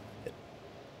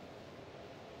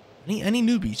before. Any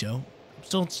newbies, yo?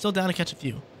 I'm still down to catch a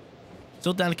few.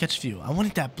 Still down to catch a few. I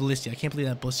wanted that Blissey. I can't believe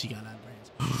that Blissey got out of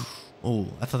hands. Oh,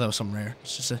 I thought that was something rare.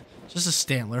 It's just a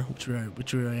Stantler,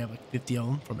 which we already have like 50 of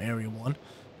them from Area 1.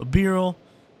 Babirel.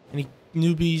 Any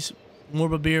newbies? More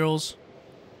Babirels.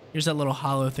 Here's that little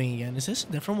hollow thing again. Is this a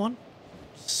different one?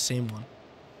 It's the same one.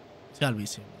 It's gotta be the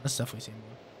same one. That's definitely the same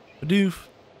one. Bidoof.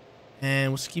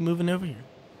 And let's keep moving over here.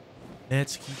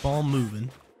 Let's keep on moving.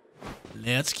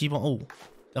 Let's keep on. Oh,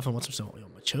 definitely want some stuff. Yo,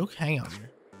 Machoke hangout here.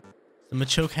 The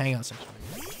Machoke hangout section.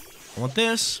 I want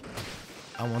this.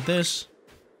 I want this.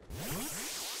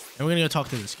 And we're gonna go talk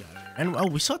to this guy. And oh,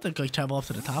 we still have to like travel up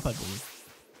to the top, I believe.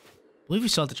 I believe we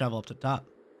still have to travel up to the top.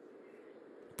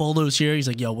 Boldo's here. He's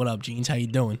like, yo, what up, Jeans? How you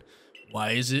doing?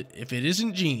 Why is it if it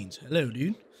isn't Jeans? Hello,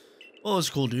 dude. Well, it's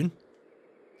cool, dude.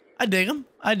 I dig him.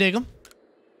 I dig him.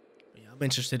 But yeah, I'm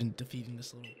interested in defeating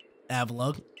this little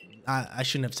Avalug. I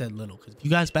shouldn't have said little, because if you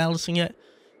guys battle this thing yet,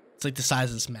 it's like the size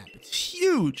of this map. It's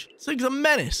huge. It's like a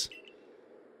menace.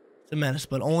 It's a menace,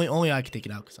 but only I can take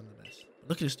it out because I'm the best.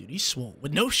 Look at this dude. He's swole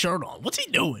with no shirt on. What's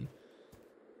he doing?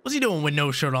 What's he doing with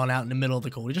no shirt on out in the middle of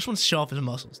the cold? He just wants to show off his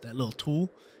muscles. That little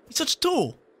tool. He's such a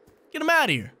tool. Get him out of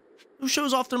here. Who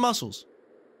shows off their muscles?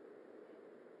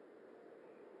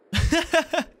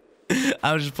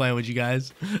 I was just playing with you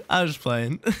guys. I was just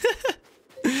playing.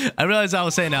 I realized I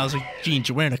was saying that. I was like, Gene,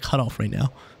 you're wearing a cutoff right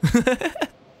now.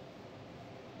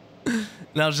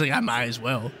 And I was just like, I might as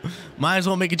well. Might as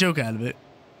well make a joke out of it.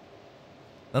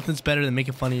 Nothing's better than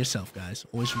making fun of yourself, guys.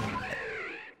 Always remember that.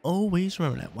 Always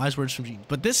remember that. Wise words from Gene.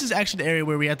 But this is actually the area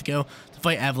where we have to go to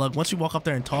fight Avalugg. Once we walk up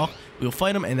there and talk, we will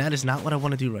fight him, and that is not what I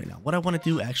want to do right now. What I want to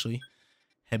do, actually,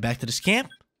 head back to this camp.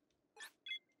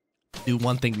 Do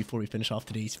one thing before we finish off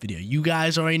today's video. You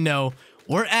guys already know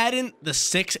we're adding the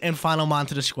 6th and final mon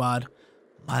to the squad.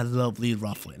 My lovely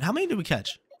Rufflet. How many did we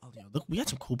catch? Oh, yo, look, we got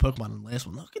some cool Pokemon in the last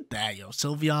one. Look at that, yo.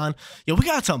 Sylveon. Yo, we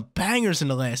got some bangers in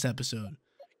the last episode.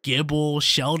 Gibble,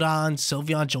 Sheldon,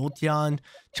 Sylveon, Jolteon,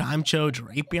 Chimecho,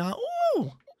 Drapion.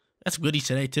 Ooh, that's goodies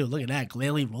today, too. Look at that.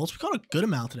 Glalie Rolls. We got a good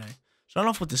amount today. Starting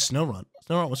off with the Snorunt.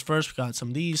 Snorunt was first. We got some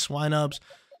of these. Swinubs.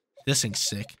 This thing's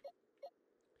sick.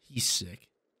 He's sick.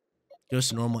 Goes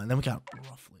to normal. And then we got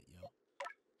Rufflet,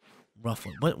 yo.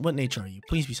 Rufflet. What nature are you?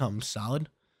 Please be something solid.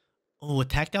 Oh,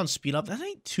 attack down, speed up. That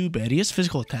ain't too bad. He has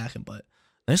physical attacking, but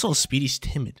nice little speed. He's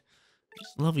timid.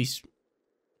 Just love he's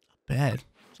not bad.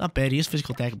 It's not bad. He is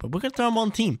physical attacking, but we're going to throw him on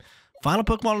the team. Final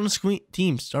Pokemon on the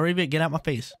team. Starry, get out my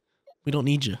face. We don't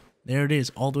need you. There it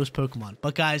is. All those Pokemon.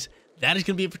 But guys, that is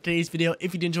going to be it for today's video.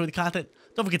 If you did enjoy the content,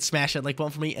 don't forget to smash that like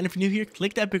button for me. And if you're new here,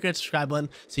 click that big red subscribe button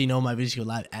so you know when my videos go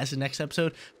live. As the next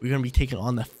episode, we're going to be taking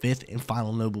on the 5th and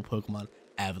final noble Pokemon,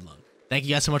 Avalugg. Thank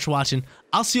you guys so much for watching.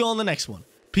 I'll see you all in the next one.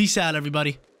 Peace out,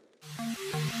 everybody.